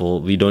not the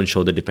full. We don't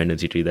show the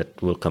dependency tree that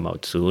will come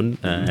out soon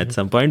at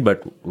some point,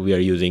 but we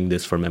are using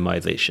this for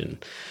memoization.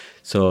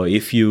 So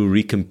if you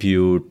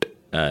recompute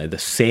the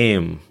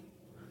same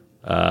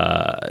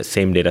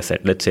data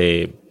set, let's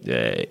say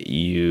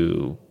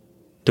you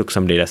took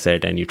some data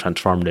set and you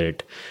transformed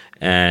it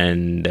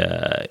and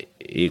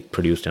it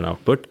produced an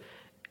output.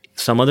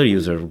 Some other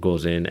user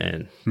goes in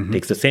and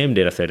takes the same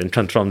data set and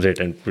transforms it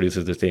and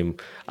produces the same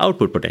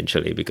output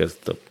potentially, because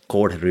the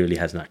code really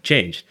has not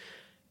changed.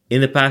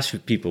 In the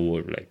past, people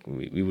would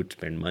we would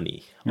spend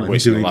money on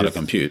wasting a lot of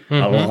compute.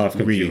 A lot of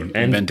compute.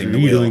 And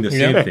redoing the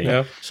same thing.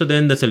 Yeah. So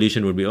then the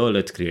solution would be,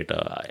 let's create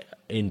a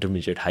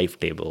intermediate Hive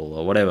table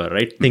or whatever,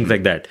 right? Things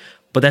like that.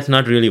 But that's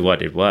not really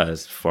what it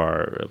was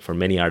for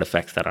many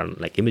artifacts that are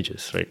like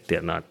images, right?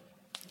 They're not.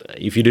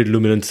 If you did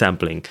luminance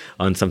sampling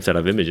on some set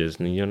of images,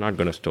 you're not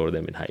going to store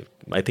them in Hive.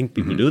 I think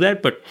people do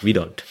that, but we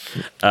don't.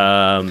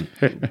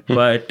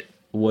 But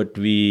what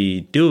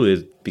we do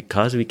is,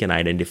 because we can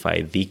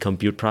identify the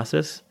compute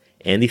process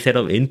and the set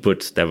of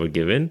inputs that were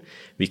given,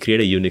 we create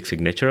a unique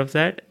signature of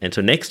that. And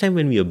so next time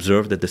when we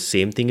observe that the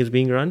same thing is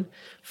being run,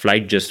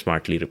 Flight just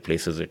smartly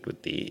replaces it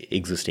with the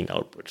existing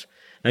outputs.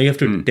 Now you have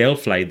to tell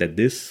Flight that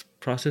this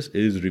process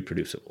is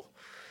reproducible.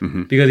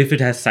 Because if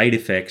it has side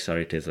effects, or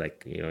it is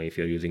like, if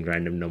you're using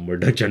random number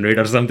to generate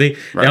or something,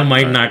 that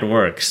might not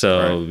work.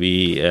 So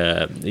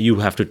you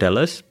have to tell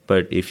us.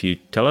 But if you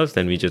tell us,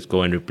 then we just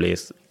go and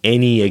replace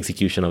any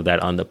execution of that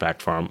on the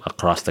platform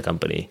across the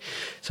company.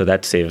 So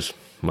that saves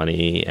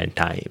money and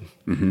time.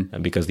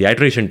 Because the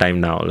iteration time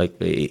now, like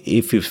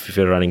if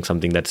you're running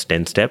something that's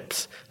 10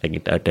 steps, like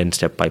a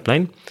 10-step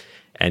pipeline,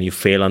 and you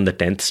fail on the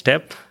 10th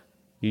step,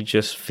 you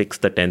just fix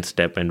the 10th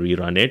step and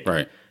rerun it.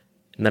 Right.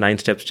 And the 9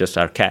 steps just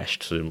are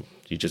cached. So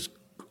you just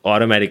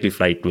automatically,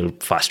 Flight will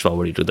fast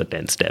forward you to the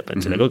 10th step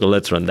and say, okay,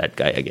 let's run that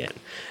guy again.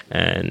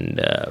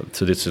 And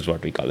so this is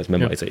what we call as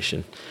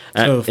memoization.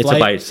 So it's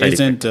Flight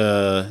isn't,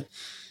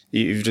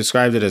 you've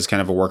described it as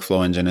kind of a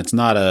workflow engine. It's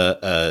not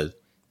a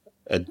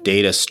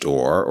data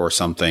store or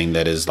something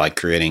that is like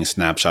creating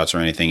snapshots or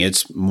anything.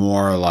 It's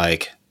more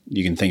like,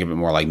 you can think of it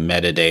more like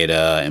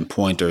metadata and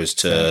pointers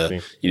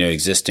to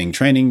existing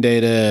training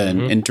data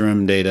and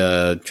interim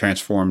data,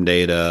 transform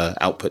data,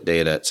 output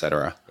data, et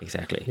cetera.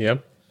 Exactly.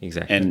 Yep.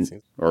 Exactly.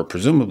 And or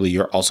presumably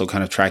you're also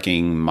kind of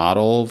tracking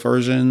model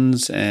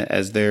versions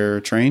as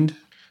they're trained.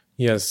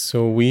 Yes.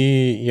 So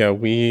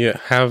we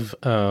have.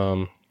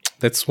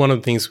 That's one of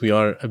the things we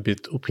are a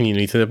bit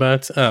opinionated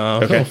about.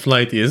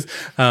 Flight is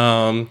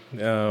every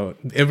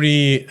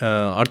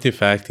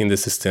artifact in the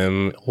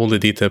system, all the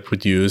data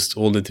produced,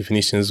 all the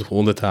definitions,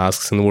 all the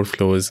tasks and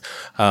workflows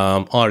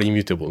are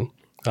immutable.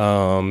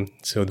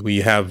 So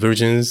we have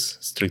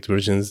strict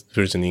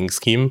versioning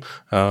scheme.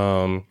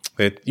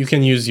 That you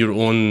can use your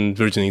own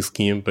versioning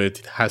scheme, but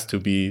it has to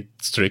be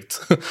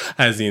strict,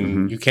 as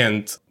in you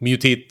can't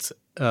mutate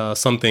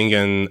something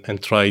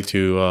and try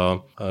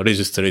to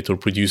register it or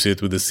produce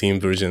it with the same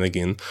version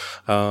again.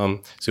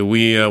 So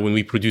we when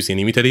we produce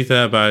any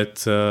metadata about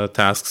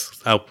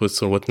tasks,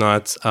 outputs, or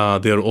whatnot,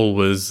 they're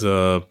always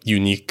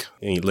unique,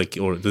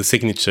 or the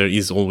signature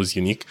is always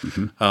unique,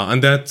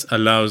 and that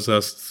allows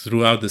us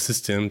throughout the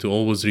system to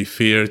always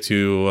refer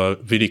to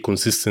very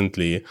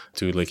consistently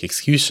to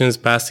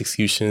past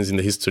executions in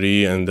the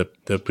history and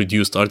the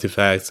produced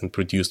artifacts and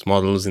produced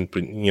models and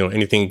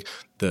anything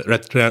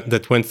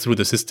that went through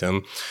the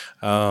system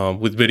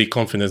with very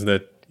confidence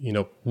that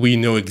we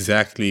know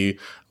exactly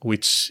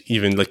which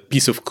even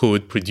piece of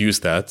code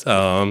produced that.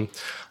 So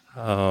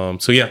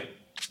yeah.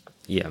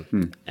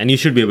 And you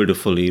should be able to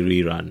fully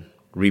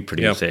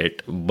reproduce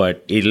it,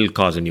 but it'll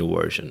cause a new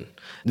version.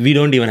 We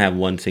don't even have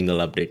one single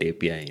update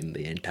API in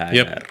the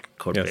entire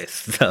code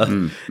base.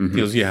 So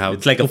because you have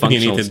it's like a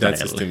functional style. That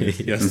system.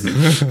 Yes.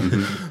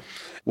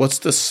 What's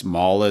the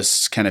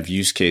smallest kind of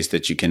use case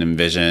that you can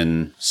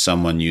envision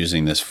someone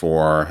using this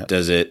for?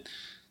 Does it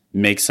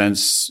make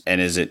sense, and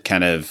is it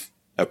kind of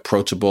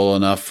approachable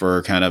enough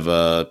for kind of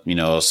a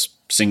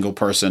single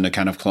person to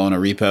kind of clone a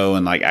repo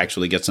and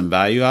actually get some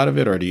value out of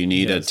it, or do you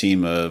need a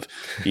team of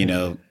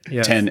 10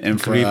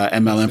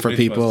 ML infra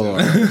people?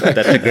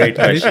 That's a great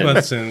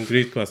question.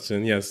 Great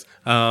question. Yes,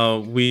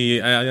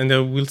 and I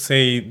will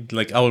say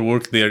our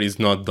work there is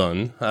not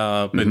done,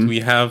 but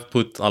we have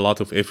put a lot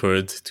of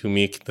effort to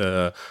make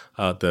the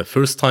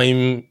first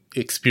time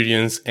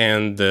experience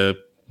and the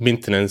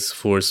maintenance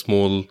for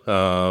small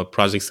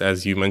projects,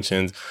 as you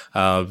mentioned,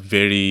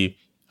 very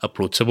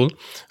approachable.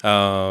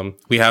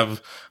 We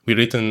have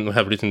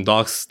written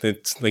docs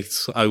that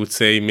I would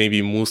say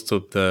maybe most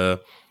of the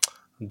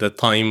the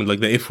time, like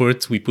the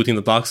effort we put in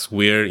the docs,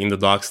 were in the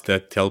docs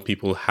that tell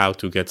people how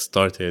to get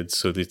started.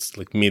 So it's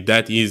like made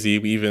that easy.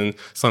 We even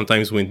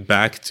sometimes went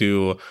back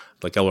to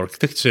like our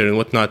architecture and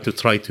whatnot to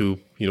try to,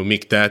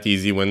 make that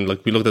easy. When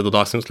like we looked at the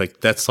docs, and it's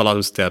like, that's a lot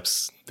of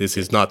steps. This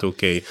is not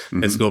okay.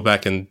 Let's go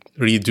back and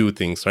redo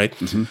things, right?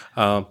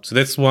 So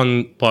that's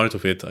one part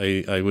of it,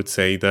 I would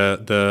say.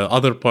 The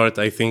other part,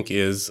 I think,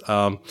 is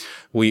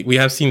we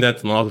have seen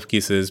that in a lot of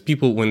cases.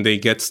 People, when they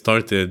get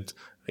started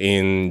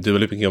in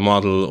developing a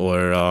model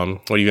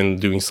or even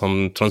doing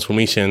some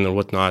transformation or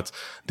whatnot,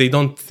 they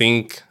don't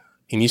think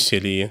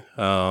initially,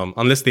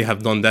 unless they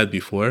have done that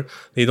before,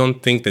 they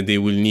don't think that they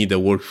will need a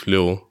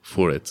workflow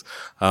for it.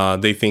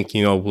 They think,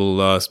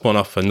 we'll spawn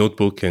off a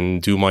notebook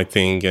and do my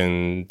thing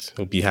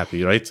and be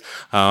happy, right?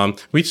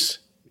 Which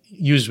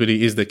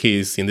usually is the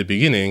case in the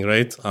beginning,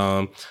 right?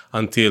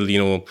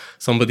 Until,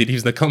 somebody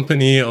leaves the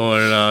company or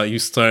you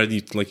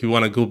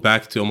want to go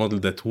back to a model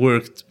that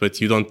worked,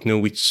 but you don't know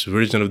which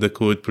version of the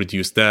code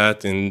produced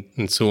that and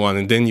so on.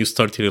 And then you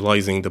start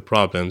realizing the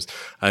problems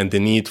and the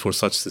need for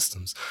such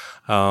systems.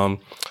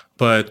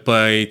 But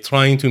by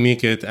trying to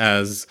make it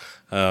as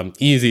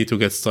easy to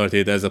get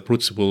started, as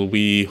approachable,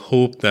 we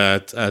hope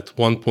that at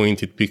one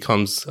point it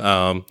becomes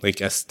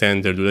like a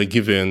standard or a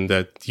given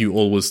that you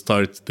always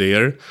start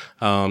there.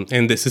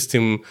 And the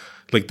system,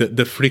 like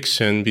the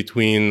friction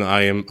between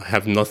I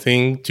have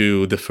nothing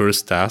to the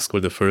first task or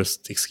the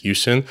first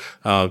execution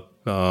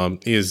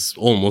is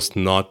almost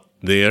not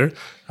there.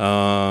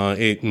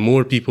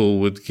 More people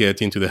would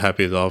get into the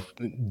habit of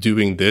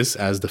doing this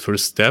as the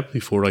first step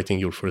before writing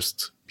your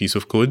first piece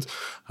of code,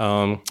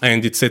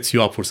 and it sets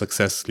you up for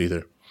success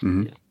later.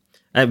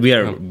 We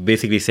are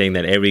basically saying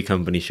that every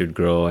company should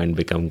grow and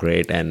become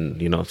great,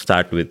 and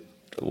start with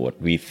what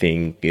we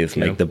think is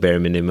like the bare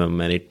minimum,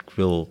 and it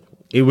will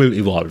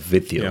evolve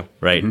with you,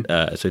 right?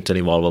 So it's an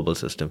evolvable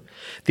system.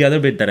 The other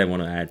bit that I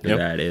want to add to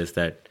that is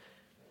that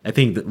I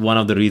think that one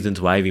of the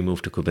reasons why we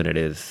moved to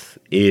Kubernetes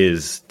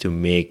is to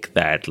make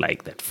that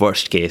that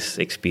first case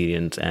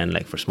experience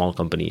and for small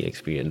company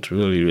experience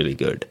really, really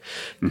good.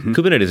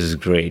 Kubernetes is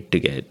great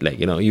to get,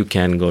 you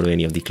can go to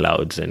any of the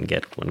clouds and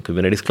get one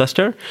Kubernetes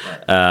cluster.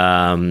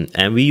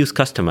 And we use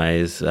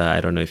Kustomize.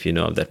 I don't know if you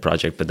know of that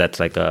project, but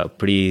that's like a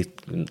pretty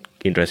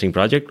interesting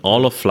project.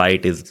 All of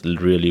Flyte is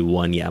really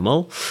one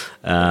YAML.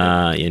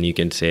 And you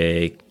can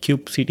say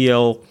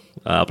kubectl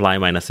apply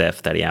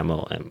 -f that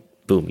YAML, and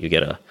boom, you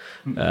get a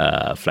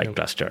Flyte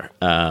cluster,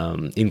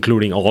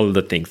 including all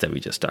the things that we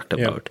just talked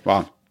about.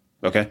 Wow.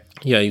 Okay.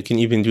 Yeah, you can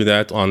even do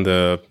that on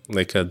a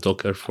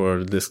Docker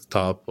for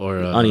desktop or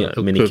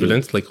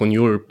equivalent. Like on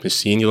your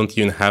machine, you don't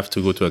even have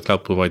to go to a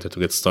cloud provider to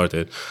get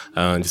started.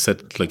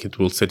 It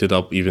will set it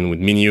up even with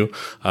Minu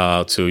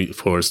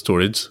for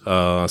storage.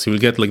 So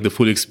you'll get the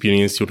full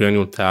experience. You run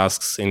your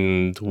tasks,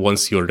 and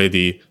once you're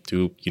ready to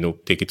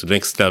take it to the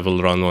next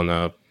level, run on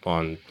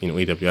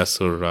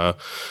AWS or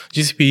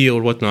GCP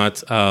or whatnot,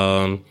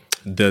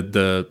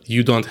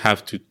 you don't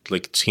have to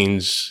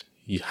change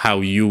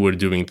how you were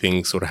doing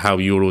things or how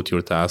you wrote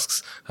your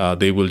tasks.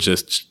 They will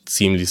just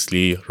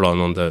seamlessly run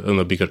on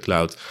a bigger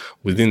cloud.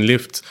 Within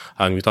Lyft,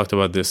 and we talked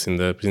about this in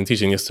the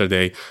presentation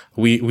yesterday,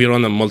 we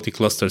run a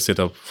multi-cluster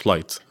setup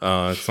Flyte.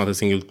 It's not a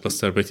single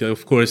cluster, but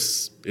of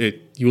course,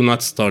 you will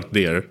not start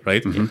there,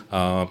 right?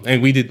 And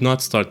we did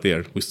not start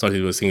there. We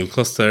started with a single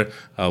cluster.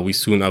 We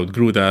soon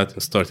outgrew that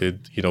and started,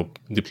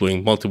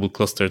 deploying multiple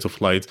clusters of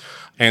Flyte.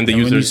 And the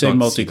users. When you say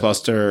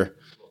multi-cluster,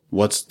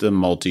 what's the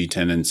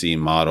multi-tenancy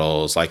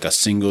models? Like a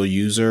single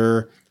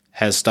user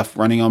has stuff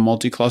running on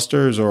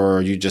multi-clusters,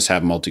 or you just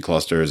have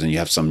multi-clusters and you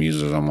have some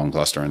users on one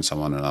cluster and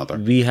some on another?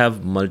 We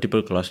have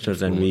multiple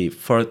clusters, and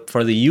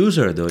for the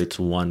user though, it's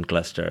one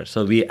cluster.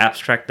 So we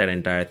abstract that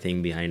entire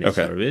thing behind a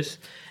service.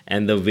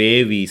 And the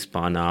way we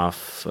spawn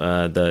off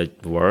the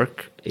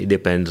work, it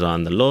depends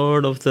on the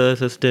load of the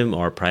system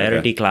or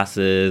priority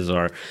classes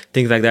or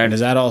things like that. And is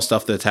that all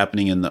stuff that's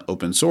happening in the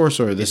open source,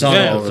 or this is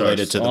all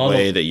related to the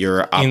way that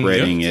you're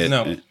operating it?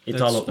 No,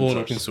 it's all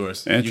open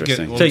source.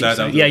 Interesting.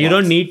 You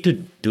don't need to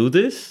do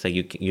this.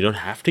 You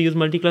don't have to use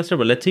multi-cluster,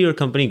 but let's say your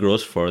company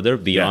grows further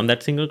beyond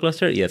that single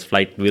cluster. Yes,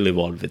 Flyte will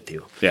evolve with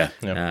you.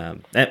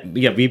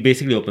 We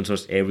basically open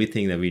source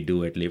everything that we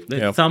do at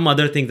Lyft. Some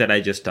other things that I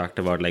just talked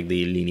about, like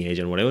the lineage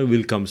and whatever,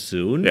 will come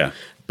soon.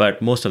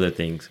 But most of the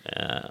things.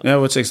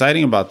 What's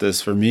exciting about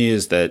this for me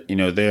is that,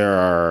 there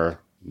are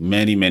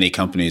many, many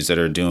companies that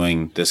are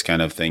doing this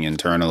kind of thing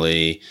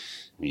internally.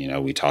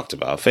 We talked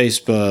about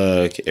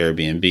Facebook,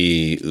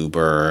 Airbnb,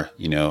 Uber,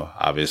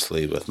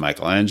 obviously with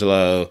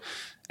Michelangelo.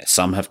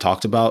 Some have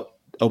talked about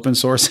open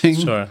sourcing.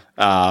 Sure.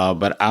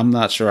 But I'm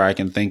not sure I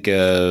can think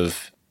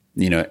of,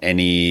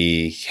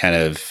 any kind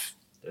of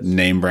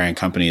name brand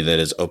company that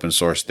has open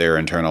sourced their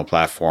internal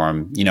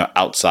platform,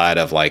 outside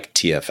of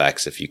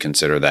TFX, if you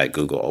consider that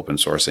Google open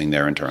sourcing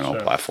their internal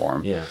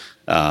platform.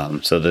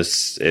 So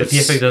this is... But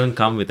TFX doesn't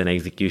come with an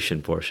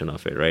execution portion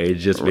of it, right?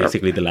 It's just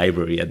basically the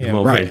library at the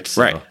moment.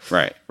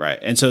 Right.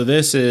 And so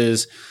this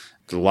is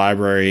the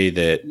library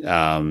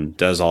that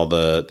does all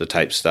the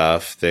type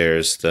stuff.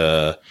 There's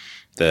the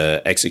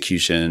the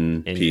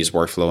execution piece,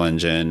 workflow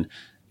engine,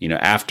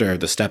 after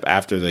the step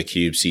after the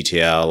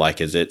kubectl,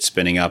 like, is it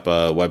spinning up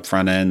a web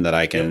front end that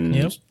I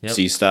can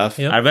see stuff?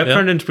 Our web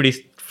front end's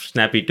pretty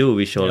snappy too.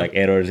 We show like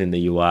errors in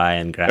the UI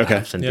and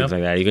graphs and things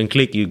like that. You can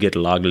click, you get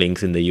log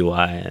links in the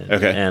UI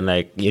and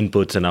like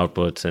inputs and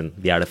outputs and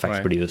the artifacts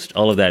produced.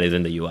 All of that is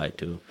in the UI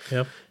too.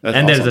 Yep. That's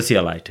and awesome. there's the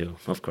CLI too,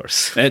 of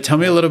course. Tell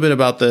me a little bit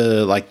about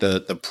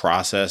the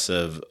process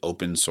of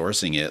open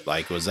sourcing it.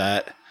 Like, was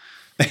that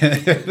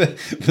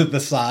the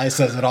size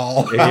says it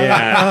all?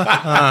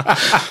 Yeah.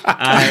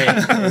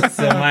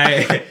 So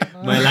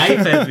my life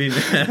has been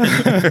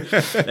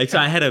like, so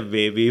I had a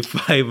baby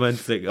 5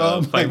 months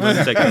ago,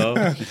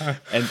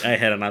 and I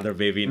had another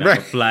baby now,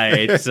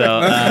 Flight. So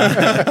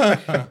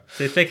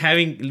it's like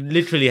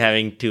literally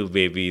having two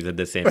babies at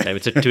the same time.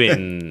 It's a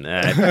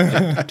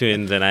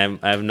twins, and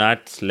I've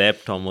not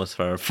slept almost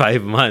for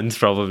 5 months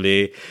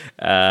probably,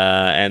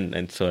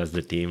 and so has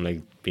the team.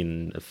 Like,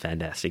 been a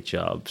fantastic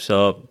job.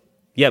 So.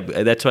 Yeah,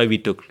 that's why we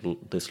took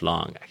this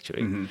long,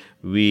 actually.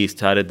 We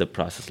started the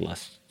process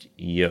last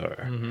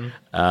year.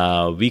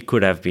 We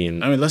could have been...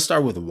 let's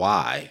start with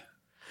why.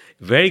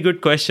 Very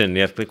good question.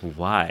 You have to like,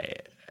 why?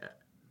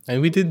 And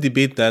we did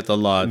debate that a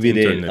lot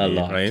internally,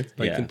 right?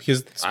 Like,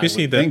 because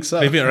especially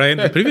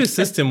the previous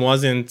system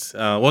wasn't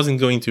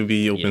going to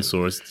be open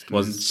source. It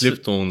was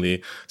Lyft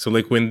only. So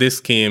like when this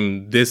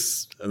came,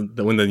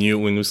 when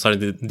we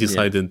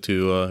decided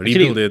to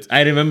rebuild it.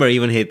 I remember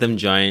even Haitham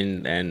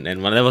joined, and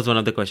that was one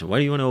of the questions. Why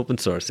do you want to open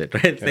source it,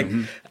 right?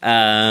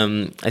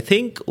 I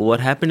think what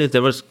happened is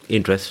there was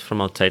interest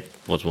from outside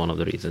was one of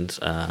the reasons.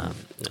 I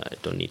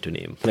don't need to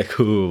name like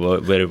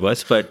where it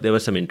was, but there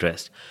was some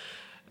interest.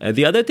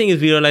 The other thing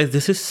is we realized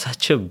this is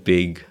such a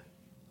big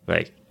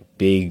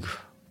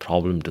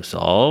problem to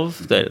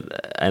solve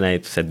and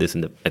I've said this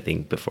I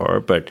think before,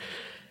 but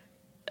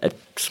a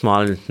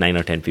small 9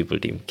 or 10 people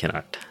team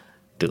cannot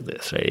do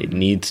this, right? It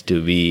needs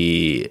to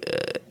be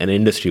an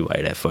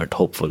industry-wide effort,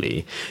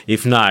 hopefully.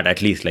 If not,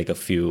 at least like a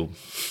few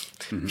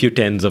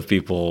tens of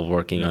people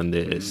working on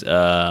this.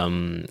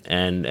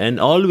 And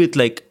all with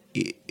like,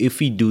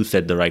 if we do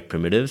set the right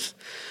primitives,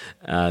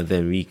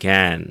 then we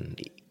can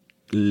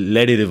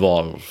let it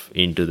evolve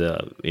into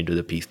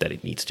the piece that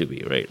it needs to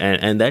be, right?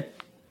 And that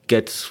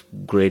gets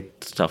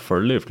great stuff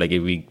for Lyft. Like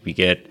if we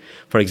get,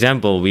 for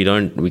example, we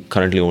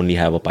currently only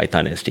have a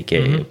Python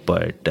SDK,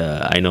 but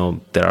I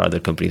know there are other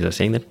companies that are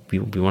saying that we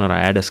want to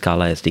add a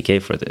Scala SDK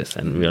for this,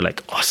 and we're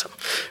like, awesome,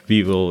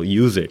 we will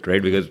use it,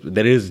 right? Because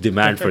there is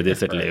demand for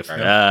this at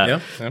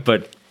Lyft.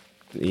 But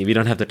we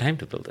don't have the time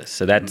to build this.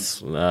 So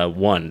that's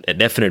a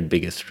definite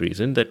biggest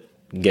reason that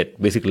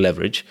get basic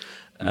leverage.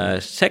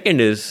 Second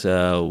is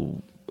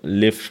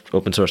Lyft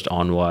open sourced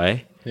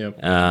Envoy.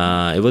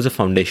 It was a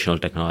foundational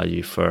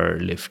technology for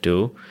Lyft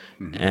too,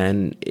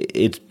 and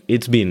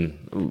it's been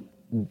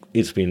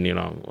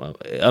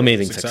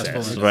amazing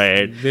success,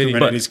 right?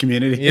 Kubernetes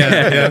community.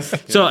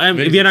 So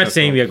we are not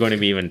saying we are going to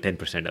be even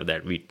 10% of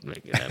that.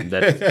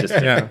 That's just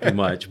too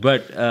much.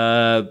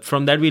 But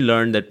from that we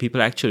learned that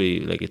people actually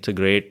like it's a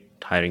great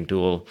hiring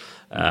tool.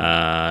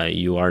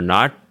 You are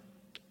not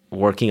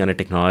working on a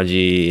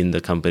technology in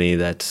the company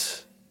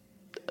that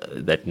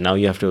now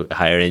you have to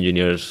hire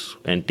engineers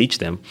and teach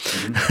them.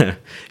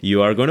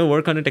 You are going to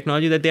work on a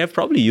technology that they have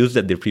probably used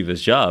at their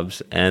previous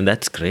jobs, and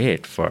that's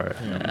great for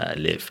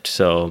Lyft.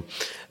 So,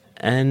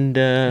 and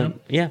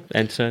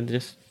so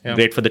just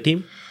great for the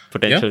team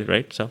potentially,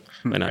 right? So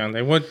why not? And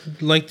I would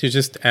like to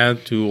just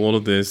add to all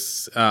of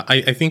this.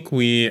 I think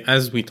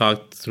as we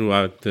talked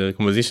throughout the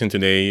conversation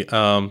today,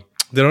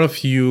 there are a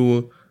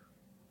few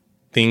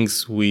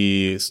things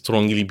we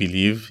strongly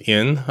believe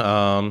in.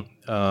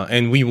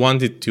 And we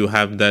wanted to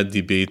have that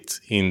debate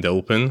in the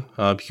open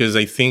because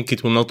I think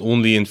it will not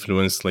only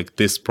influence like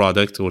this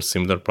product or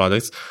similar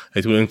products,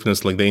 it will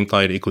influence like the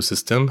entire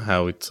ecosystem,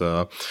 how it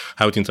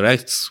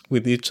interacts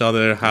with each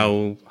other,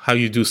 how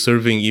you do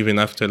serving even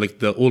after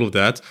like all of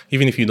that,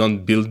 even if you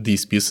don't build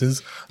these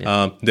pieces,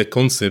 the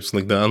concepts,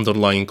 like the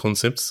underlying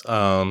concepts,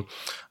 and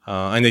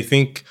I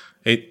think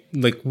it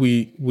like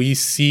we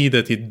see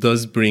that it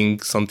does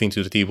bring something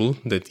to the table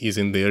that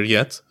isn't there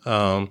yet.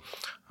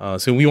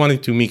 So we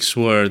wanted to make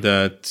sure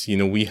that,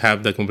 we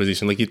have that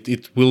conversation. Like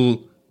it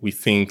will, we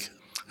think,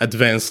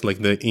 advance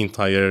like the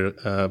entire,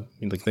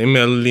 like the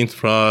ML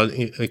infra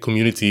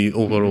community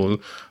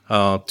overall,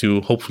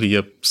 to hopefully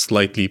a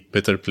slightly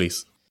better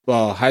place.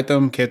 Well,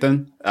 Haitham,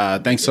 Ketan,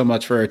 thanks so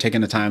much for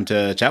taking the time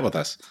to chat with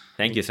us.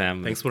 Thank you,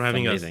 Sam. Thanks for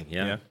having us.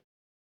 Yeah.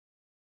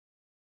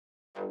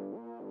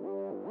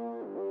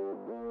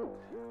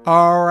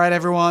 All right,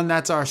 everyone,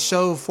 that's our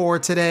show for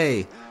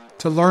today.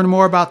 To learn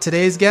more about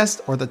today's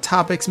guest or the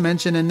topics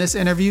mentioned in this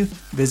interview,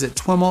 visit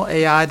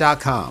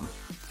twimlai.com.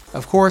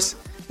 Of course,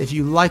 if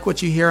you like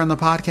what you hear on the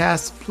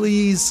podcast,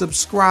 please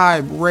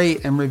subscribe,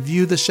 rate, and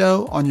review the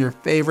show on your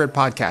favorite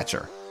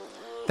podcatcher.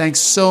 Thanks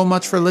so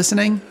much for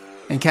listening,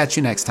 and catch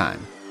you next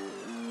time.